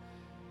 right?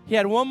 He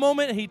had one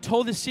moment and he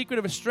told his secret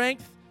of his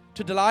strength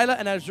to Delilah,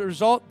 and as a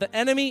result, the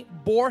enemy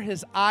bore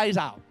his eyes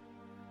out.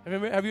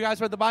 Have you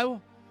guys read the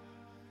Bible?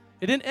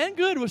 It didn't end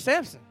good with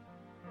Samson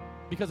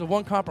because of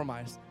one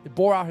compromise. It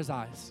bore out his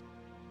eyes.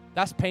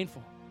 That's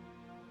painful.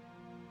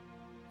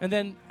 And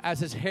then as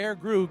his hair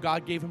grew,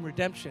 God gave him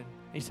redemption.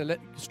 He said,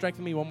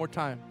 strengthen me one more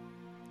time.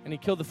 And he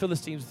killed the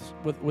Philistines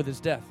with his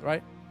death,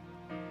 right?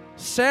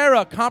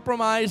 Sarah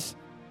compromised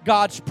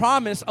God's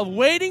promise of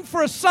waiting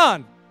for a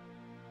son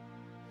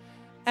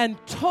and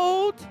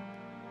told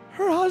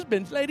her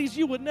husband, ladies,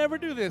 you would never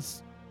do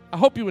this. I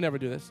hope you would never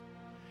do this.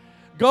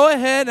 Go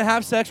ahead and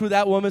have sex with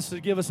that woman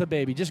to give us a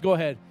baby. Just go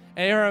ahead.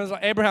 And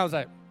Abraham was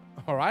like,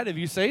 all right, if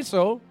you say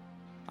so.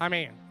 I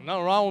mean,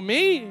 nothing wrong with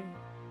me.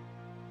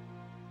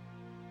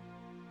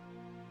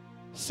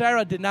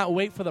 Sarah did not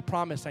wait for the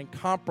promise and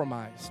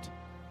compromised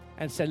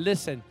and said,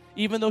 listen,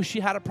 even though she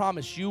had a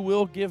promise, you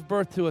will give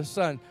birth to a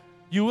son.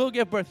 You will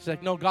give birth. She's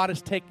like, no, God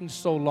is taking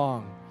so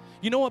long.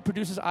 You know what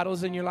produces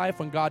idols in your life?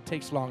 When God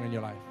takes long in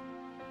your life.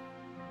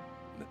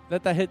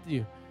 Let that hit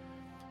you.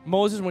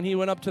 Moses, when he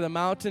went up to the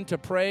mountain to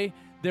pray,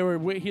 they were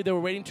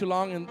waiting too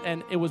long,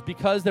 and it was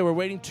because they were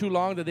waiting too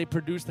long that they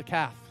produced the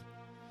calf.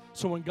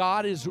 So when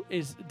God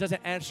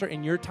doesn't answer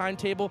in your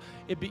timetable,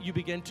 you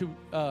begin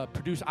to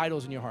produce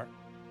idols in your heart.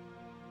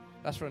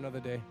 That's for another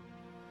day.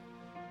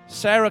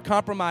 Sarah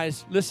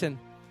compromised, listen,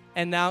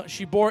 and now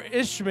she bore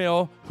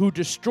Ishmael, who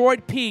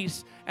destroyed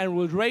peace and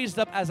was raised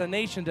up as a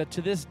nation that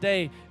to this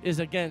day is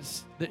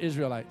against the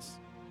Israelites.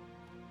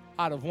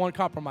 Out of one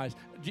compromise.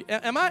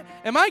 Am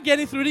I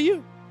getting through to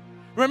you?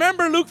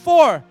 Remember Luke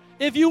 4.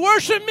 If you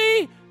worship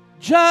me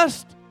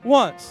just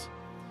once.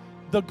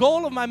 The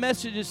goal of my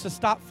message is to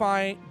stop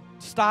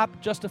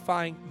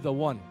justifying the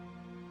one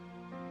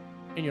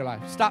in your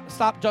life.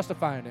 Stop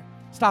justifying it.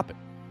 Stop it.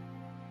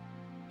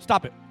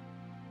 Stop it.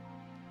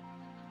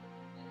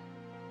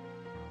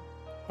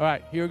 All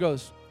right, here it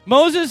goes.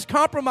 Moses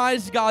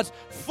compromised God's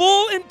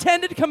full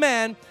intended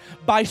command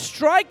by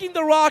striking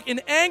the rock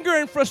in anger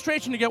and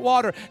frustration to get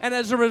water. And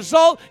as a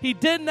result, he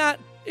did not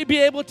be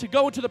able to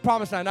go into the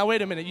promised land. Now,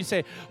 wait a minute. You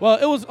say, well,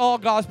 it was all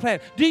God's plan.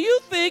 Do you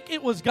think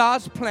it was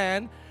God's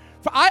plan?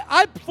 For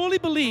I fully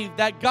believe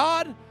that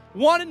God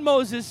wanted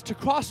Moses to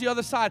cross the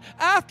other side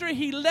after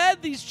he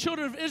led these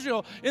children of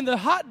Israel in the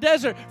hot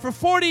desert for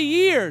 40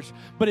 years.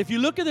 But if you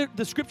look at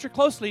the scripture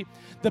closely,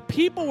 the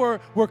people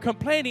were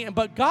complaining,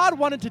 but God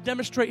wanted to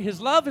demonstrate his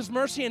love, his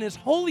mercy, and his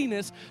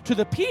holiness to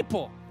the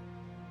people.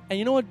 And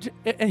you know what?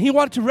 And he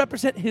wanted to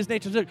represent his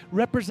nature.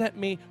 Represent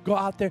me, go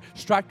out there,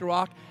 strike the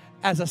rock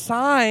as a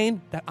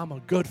sign that I'm a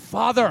good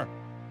father.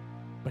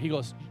 But he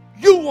goes,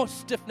 you want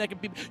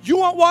stiff-necked people. You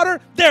want water?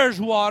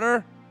 There's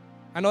water.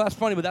 I know that's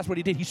funny, but that's what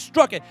he did. He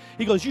struck it.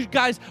 He goes, you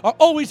guys are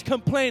always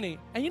complaining.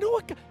 And you know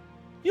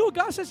what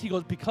God says? He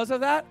goes, because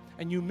of that,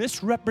 and you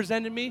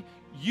misrepresented me,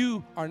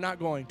 you are not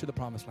going to the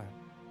promised land.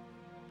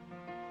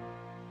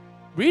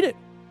 Read it.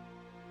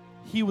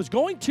 He was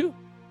going to.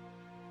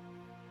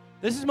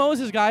 This is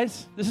Moses,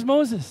 guys. This is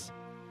Moses.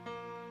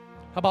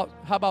 How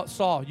about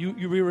Saul?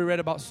 You read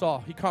about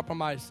Saul. He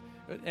compromised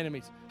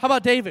enemies. How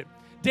about David?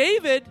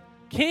 David,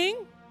 king,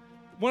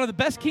 one of the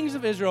best kings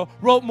of Israel,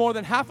 wrote more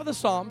than half of the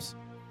Psalms.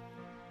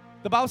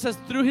 The Bible says,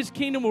 through his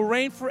kingdom will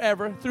reign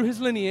forever. Through his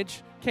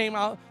lineage came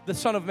out the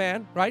Son of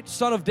Man, right?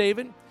 Son of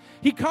David.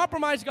 He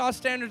compromised God's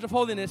standards of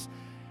holiness,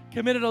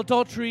 committed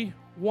adultery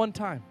one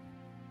time.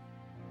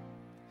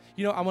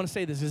 I want to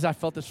say this because I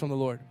felt this from the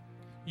Lord.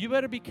 You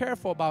better be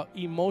careful about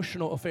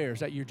emotional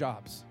affairs at your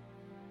jobs.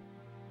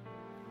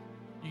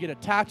 You get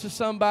attached to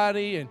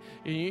somebody, and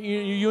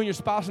you and your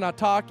spouse are not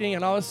talking,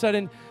 and all of a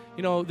sudden,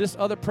 this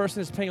other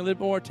person is paying a little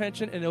bit more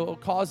attention, and it will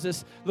cause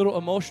this little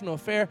emotional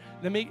affair.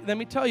 Let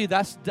me tell you,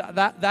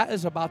 that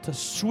is about to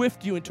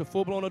swift you into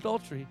full-blown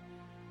adultery.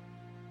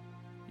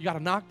 You got to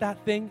knock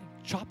that thing,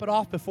 chop it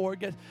off before it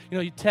gets,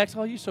 you text,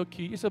 oh, you're so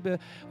cute, you're so big.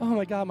 Oh,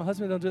 my God, my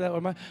husband don't do that,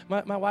 or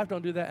my wife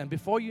don't do that. And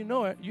before you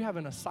know it, you're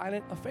having a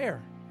silent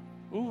affair.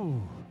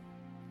 Ooh.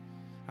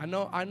 I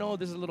know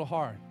this is a little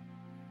hard.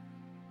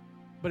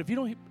 But if you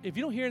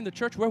don't hear it in the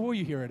church, where will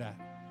you hear it at?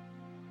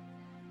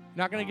 You're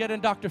not going to get it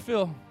in Dr.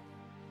 Phil.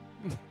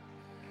 You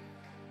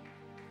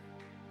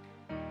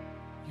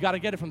got to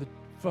get it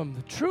from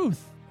the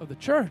truth of the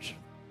church,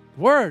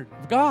 Word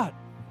of God.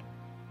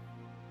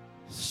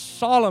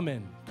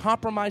 Solomon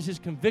compromised his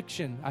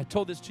conviction. I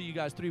told this to you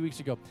guys 3 weeks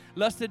ago.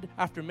 Lusted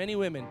after many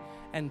women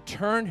and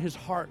turned his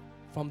heart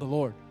from the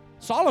Lord.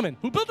 Solomon,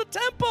 who built a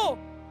temple.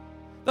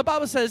 The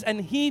Bible says,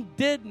 and he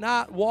did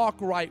not walk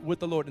right with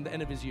the Lord in the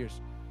end of his years.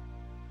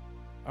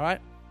 All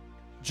right?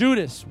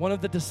 Judas, one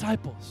of the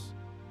disciples,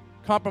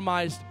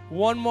 compromised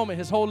one moment,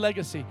 his whole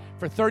legacy,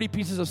 for 30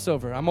 pieces of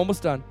silver. I'm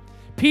almost done.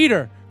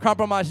 Peter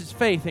compromised his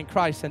faith in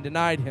Christ and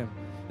denied him.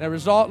 As a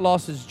result,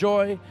 lost his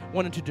joy,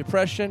 went into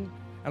depression,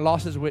 and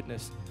lost his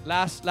witness.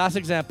 Last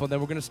example,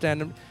 then we're going to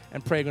stand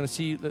and pray. We're going to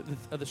see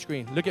the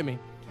screen. Look at me.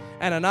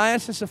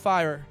 Ananias and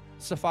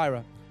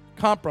Sapphira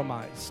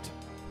compromised.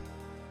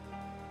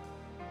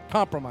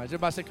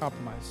 Everybody say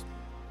compromise.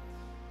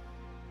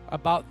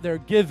 About their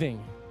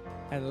giving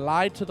and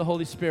lied to the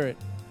Holy Spirit.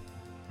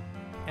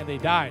 And they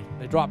died.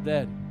 They dropped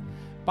dead.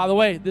 By the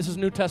way, this is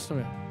New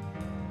Testament.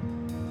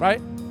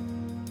 Right?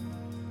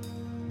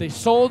 They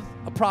sold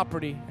a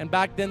property, and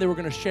back then they were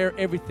going to share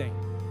everything.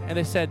 And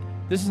they said,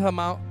 this is the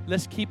amount.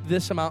 Let's keep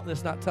this amount.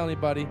 Let's not tell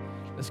anybody.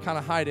 Let's kind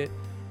of hide it.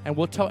 And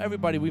we'll tell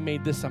everybody we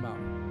made this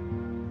amount.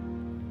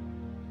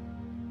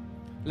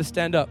 Let's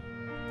stand up.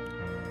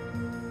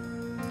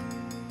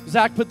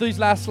 Zach, put these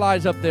last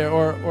slides up there,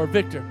 or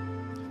Victor.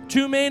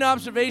 2 main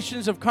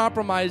observations of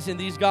compromise in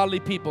these godly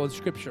people in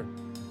Scripture.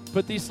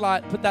 Put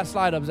that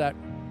slide up, Zach.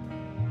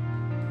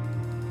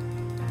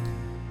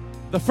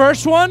 The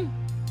first one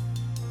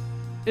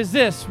is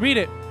this. Read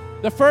it.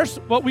 The first,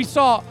 what we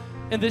saw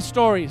in these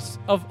stories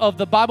of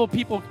the Bible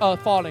people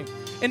falling.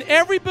 In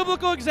every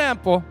biblical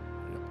example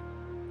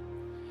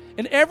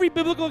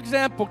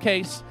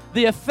case,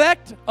 the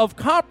effect of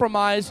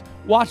compromise,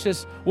 watch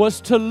this,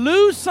 was to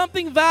lose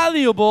something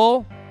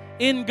valuable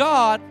in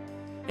God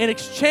in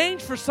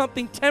exchange for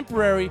something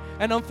temporary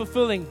and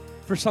unfulfilling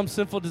for some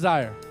sinful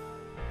desire.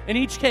 In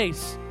each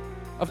case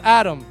of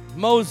Adam,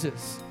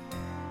 Moses,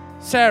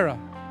 Sarah,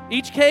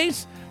 each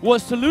case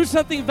was to lose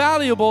something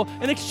valuable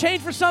in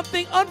exchange for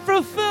something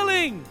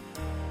unfulfilling.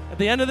 At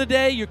the end of the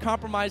day, your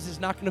compromise is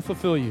not going to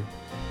fulfill you.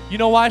 You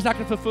know why it's not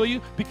going to fulfill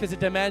you? Because it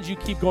demands you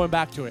keep going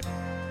back to it.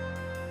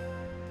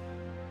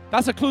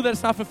 That's a clue that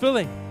it's not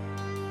fulfilling.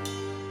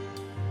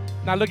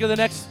 Now look at the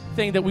next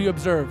thing that we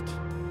observed.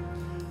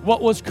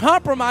 What was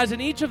compromised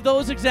in each of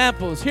those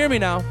examples, hear me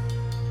now,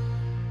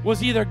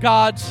 was either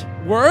God's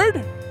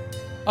word,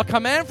 a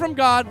command from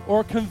God,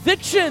 or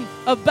conviction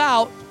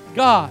about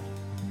God.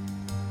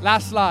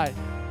 Last slide.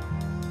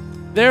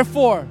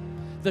 Therefore,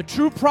 the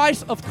true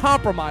price of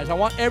compromise, I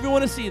want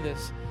everyone to see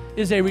this,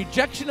 is a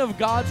rejection of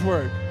God's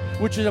word,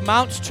 which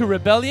amounts to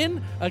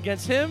rebellion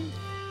against Him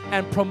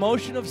and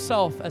promotion of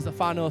self as the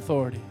final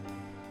authority.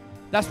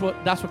 That's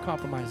what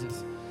compromise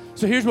is.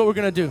 So here's what we're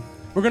going to do.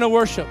 We're going to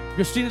worship.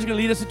 Christina's going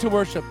to lead us into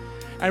worship.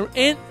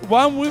 And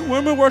when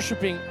we're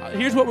worshiping,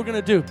 here's what we're going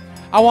to do.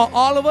 I want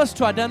all of us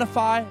to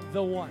identify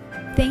the one.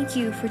 Thank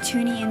you for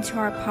tuning into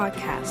our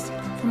podcast.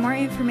 For more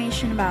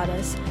information about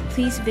us,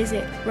 please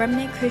visit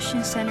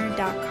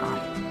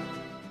remnantchristiancenter.com.